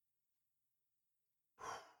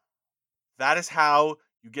 That is how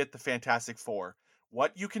you get the Fantastic Four.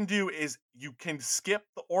 What you can do is you can skip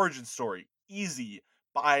the origin story easy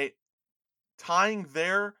by tying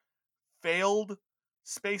their failed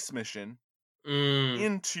space mission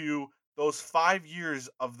into those 5 years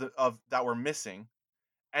of that were missing,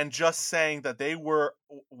 and just saying that they were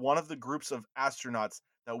one of the groups of astronauts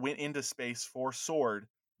that went into space for Sword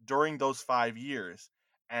during those 5 years.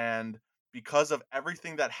 And because of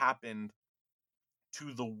everything that happened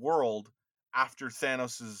to the world after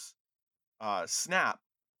Thanos's snap,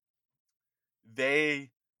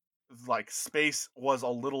 they like space was a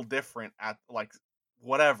little different at like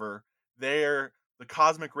whatever. There, the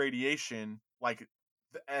cosmic radiation, like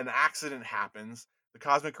an accident happens. The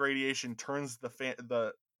cosmic radiation turns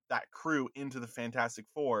that crew into the Fantastic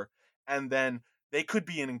Four, and then they could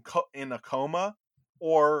be in a coma,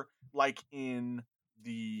 or like in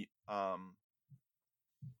the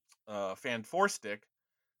Fan Four Stick,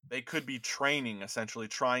 they could be training, essentially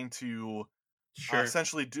trying to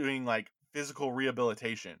essentially doing like physical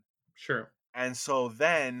rehabilitation. Sure. And so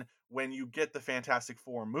then when you get the Fantastic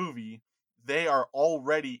Four movie, they are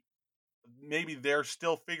already, maybe they're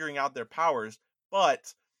still figuring out their powers,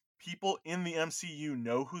 but people in the MCU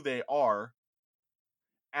know who they are.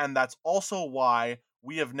 And that's also why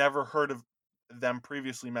we have never heard of them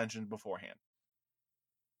previously mentioned beforehand.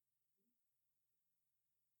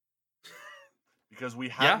 Because we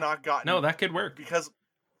have not gotten. No, that could work. Because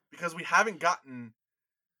we haven't gotten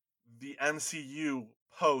the MCU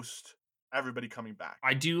post everybody coming back.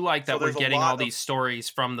 I do like that we're getting all these stories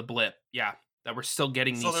from the blip. Yeah, that we're still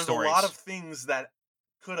getting these stories. So there's a lot of things that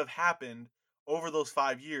could have happened over those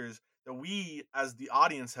 5 years that we as the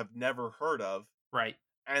audience have never heard of. Right.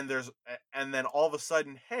 And then all of a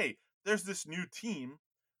sudden, hey, there's this new team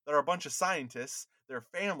that are a bunch of scientists, their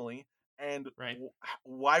family, and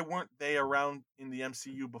why weren't they around in the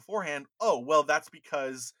MCU beforehand? Oh, well, that's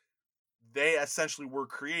because they essentially were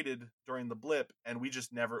created during the blip, and we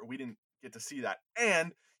didn't get to see that.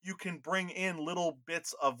 And you can bring in little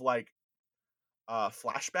bits of like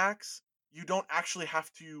flashbacks. You don't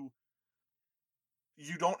have to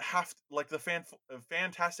like the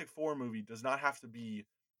Fantastic Four movie does not have to be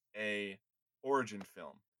a origin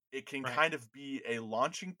film. It can kind of be a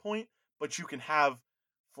launching point, but you can have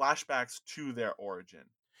flashbacks to their origin.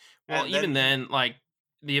 Well, and even then, like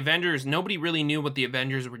the Avengers, nobody really knew what the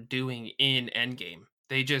Avengers were doing in Endgame.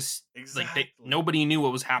 They just nobody knew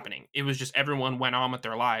what was happening. It was just everyone went on with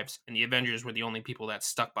their lives, and the Avengers were the only people that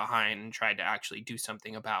stuck behind and tried to actually do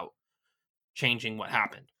something about changing what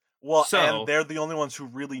happened. Well, and they're the only ones who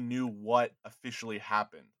really knew what officially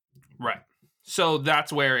happened. Right. So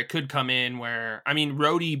that's where it could come in where, I mean,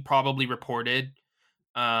 Rhodey probably reported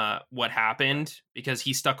what happened because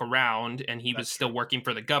he stuck around and he was still working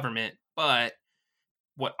for the government. But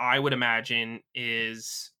what I would imagine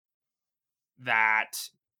is that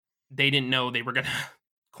they didn't know they were going to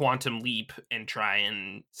quantum leap and try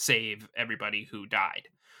and save everybody who died.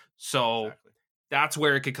 So that's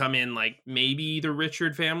where it could come in. Like maybe the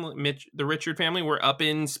Richard family were up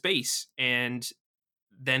in space, and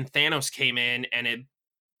then Thanos came in and it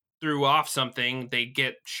threw off something. They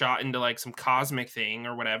get shot into like some cosmic thing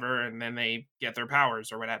or whatever, and then they get their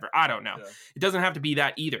powers or whatever. I don't know. Yeah. It doesn't have to be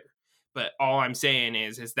that either. But all I'm saying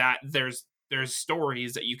is that there's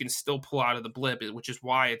stories that you can still pull out of the blip, which is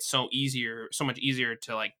why it's so much easier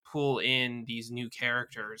to like pull in these new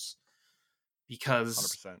characters,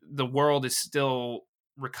 because 100%. the world is still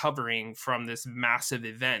recovering from this massive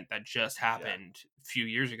event that just happened a few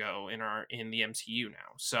years ago in the MCU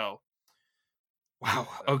now. So wow.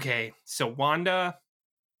 Okay. So Wanda,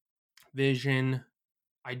 Vision.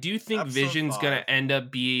 I do think Episode Vision's 5. going to end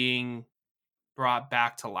up being brought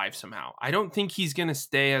back to life somehow. I don't think he's going to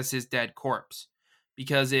stay as his dead corpse,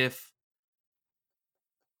 because if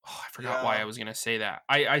I forgot why I was going to say that.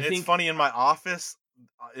 I It's think funny, in my office,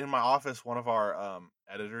 one of our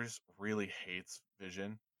editors really hates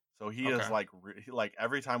Vision. So he is Okay. like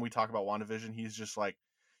every time we talk about WandaVision, he's just like,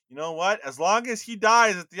 you know what? As long as he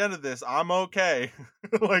dies at the end of this, I'm okay.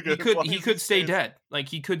 Like he as long could as stay stays, dead. Like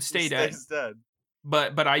he could he stay dead. stays dead.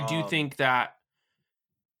 But I do Um, think that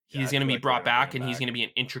yeah, he's I going to feel be like they're brought gonna bring back, him and he's back. going to be an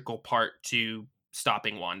integral part to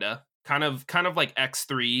stopping Wanda. Kind of like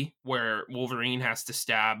X3, where Wolverine has to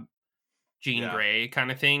stab Jean Yeah. Grey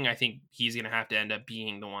kind of thing. I think he's going to have to end up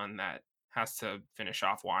being the one that has to finish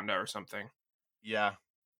off Wanda or something, Yeah.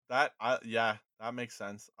 That makes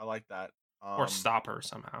sense. I like that. or stop her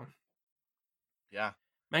somehow. Yeah. It was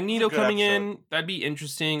a Magneto good coming episode. in, that'd be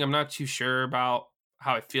interesting. I'm not too sure about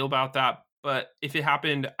how I feel about that, but if it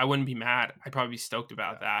happened, I wouldn't be mad. I'd probably be stoked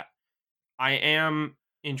about that. I am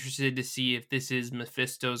interested to see if this is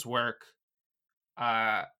Mephisto's work.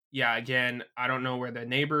 Yeah, again, I don't know where the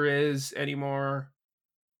neighbor is anymore.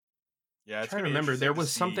 Yeah, I'm it's trying gonna to be remember. interesting There to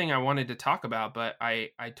was see. something I wanted to talk about, but I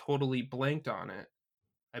totally blanked on it.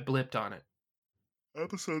 I blipped on it.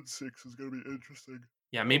 Episode 6 is gonna be interesting.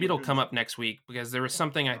 Yeah, Oh maybe my it'll come goodness. up next week, because there was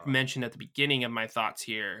something I mentioned at the beginning of my thoughts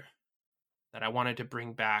here that I wanted to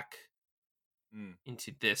bring back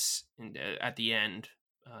into this at the end,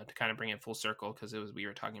 to kind of bring it full circle, because we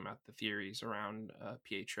were talking about the theories around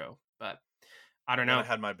Pietro, but I don't Then I know.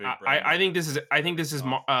 had my big brain. I think this is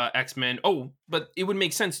off. X-Men. Oh, but it would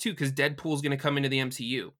make sense too, because Deadpool's going to come into the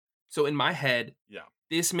MCU. So in my head, Yeah.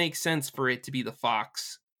 this makes sense for it to be the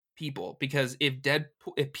Fox people, because if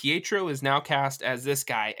Pietro is now cast as this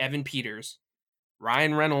guy, Evan Peters,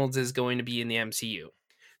 Ryan Reynolds is going to be in the MCU.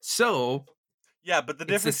 So Yeah, but the it's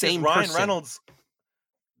the difference is same Ryan person. Reynolds,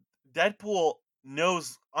 Deadpool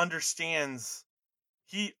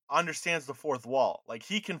he understands the fourth wall. Like,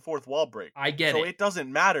 he can fourth wall break. I get So it. it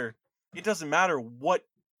doesn't matter. It doesn't matter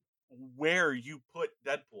where you put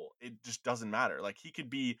Deadpool. It just doesn't matter. Like, he can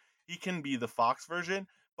be the Fox version,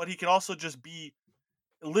 but he can also just be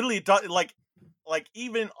literally like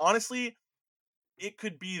even honestly, it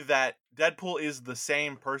could be that Deadpool is the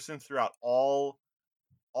same person throughout all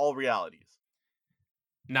realities.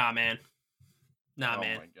 Nah, man. Oh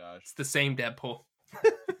my gosh. It's the same Deadpool.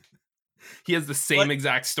 He has the same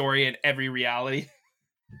exact story in every reality.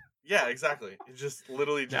 Yeah, exactly. It's just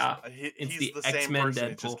literally just it's he's the same X-Men person.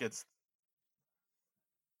 Deadpool. It just gets.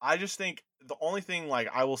 I just think the only thing like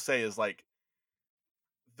I will say is like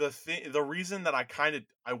the reason that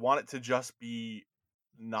I want it to just be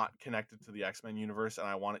not connected to the X-Men universe, and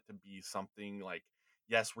I want it to be something like,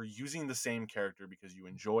 yes, we're using the same character because you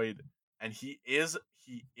enjoyed, and he is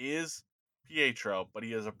Pietro, but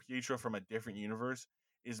he is a Pietro from a different universe,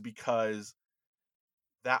 is because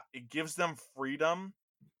that it gives them freedom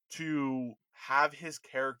to have his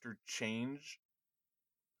character change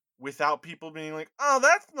without people being like, "Oh,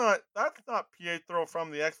 that's not Pietro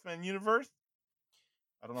from the X-Men universe."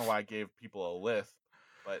 I don't know why I gave people a lift,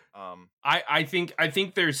 but I think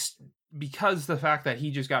there's, because the fact that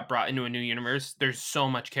he just got brought into a new universe, there's so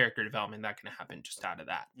much character development that can happen just out of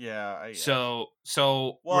that. Yeah, I guess. So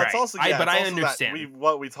well, right. it's also I understand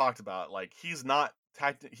what we talked about. Like, he's not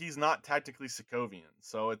tactically Sokovian,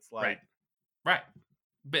 so it's like right.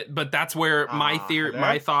 But that's where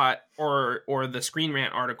my thought, or the Screen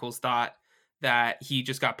Rant articles thought, that he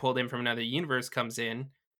just got pulled in from another universe comes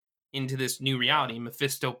into this new reality.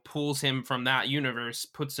 Mephisto pulls him from that universe,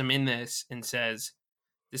 puts him in this, and says,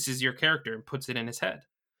 "This is your character," and puts it in his head.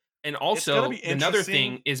 And also, another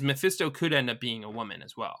thing is Mephisto could end up being a woman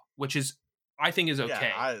as well, which is, I think, is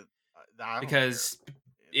okay. I because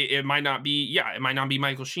it might not be. Yeah, it might not be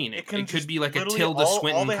Michael Sheen. It could be like a Tilda all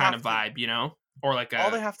Swinton kind of vibe, you know, or like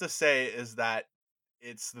all they have to say is that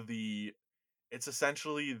it's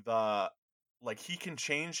essentially the, like, he can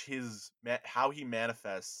change how he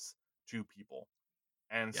manifests to people,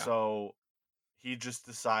 and so he just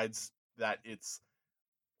decides that it's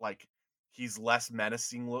like he's less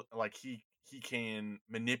menacing. Like he can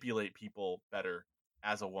manipulate people better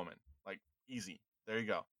as a woman. Like easy. There you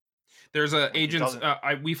go. There's a Like he agents.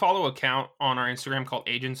 doesn't. We follow account on our Instagram called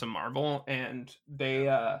Agents of Marvel, and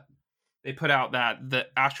they put out that the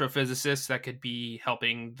astrophysicist that could be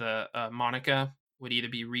helping the Monica would either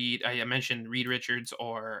be Reed. I mentioned Reed Richards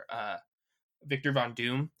or Victor Von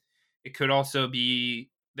Doom. It could also be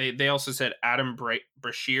they also said Adam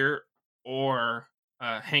Brashear or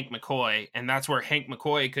Hank McCoy, and that's where Hank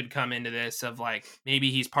McCoy could come into this of like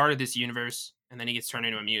maybe he's part of this universe and then he gets turned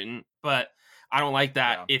into a mutant. But I don't like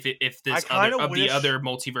that Yeah. if I this kind other of of the wish. other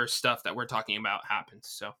multiverse stuff that we're talking about happens.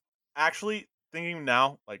 So Actually, thinking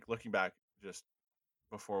now, like looking back, just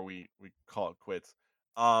before we call it quits,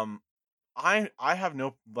 um, I have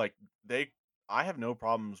no like they I have no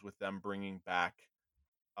problems with them bringing back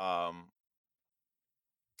um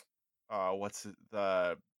what's it,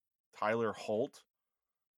 the Tyler Holt,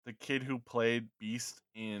 the kid who played Beast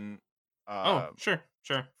in oh uh sure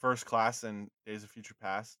First Class and Days of Future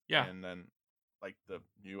Past, yeah and then like the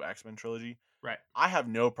new X-Men trilogy. right. I have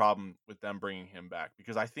no problem with them bringing him back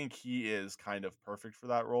because I think he is kind of perfect for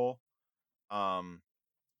that role. Um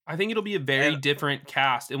I think it'll be a very and different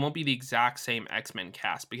cast. It won't be the exact same X-Men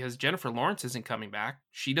cast because Jennifer Lawrence isn't coming back.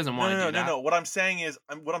 She doesn't no want no to no do no that. no what I'm saying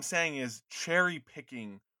is cherry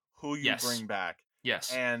picking who you Yes. bring back.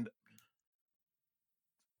 Yes. And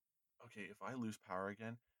okay, if I lose power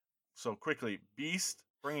again, so quickly,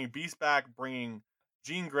 bringing Beast back, bringing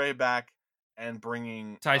Jean Grey back, and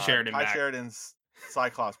bringing Ty Sheridan Ty back. Sheridan's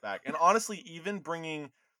Cyclops back, and honestly, even bringing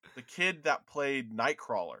the kid that played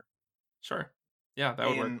Nightcrawler Sure. Yeah, that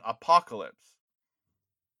would work. in Apocalypse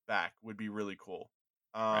back would be really cool.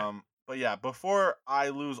 Right. But yeah, before I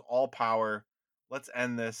lose all power, let's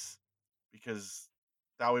end this because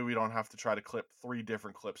that way we don't have to try to clip 3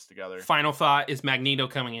 different clips together. Final thought, is Magneto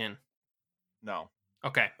coming in? No.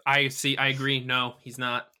 Okay. I agree. No, he's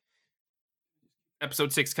not.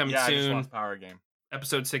 Episode 6 coming Yeah, I just soon. lost power game.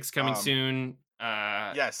 Episode 6 coming soon.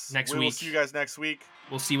 Yes. Next we week. will see you guys next week.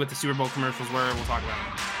 We'll see what the Super Bowl commercials were. We'll talk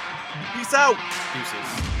about them. Peace out.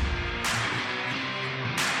 Deuces.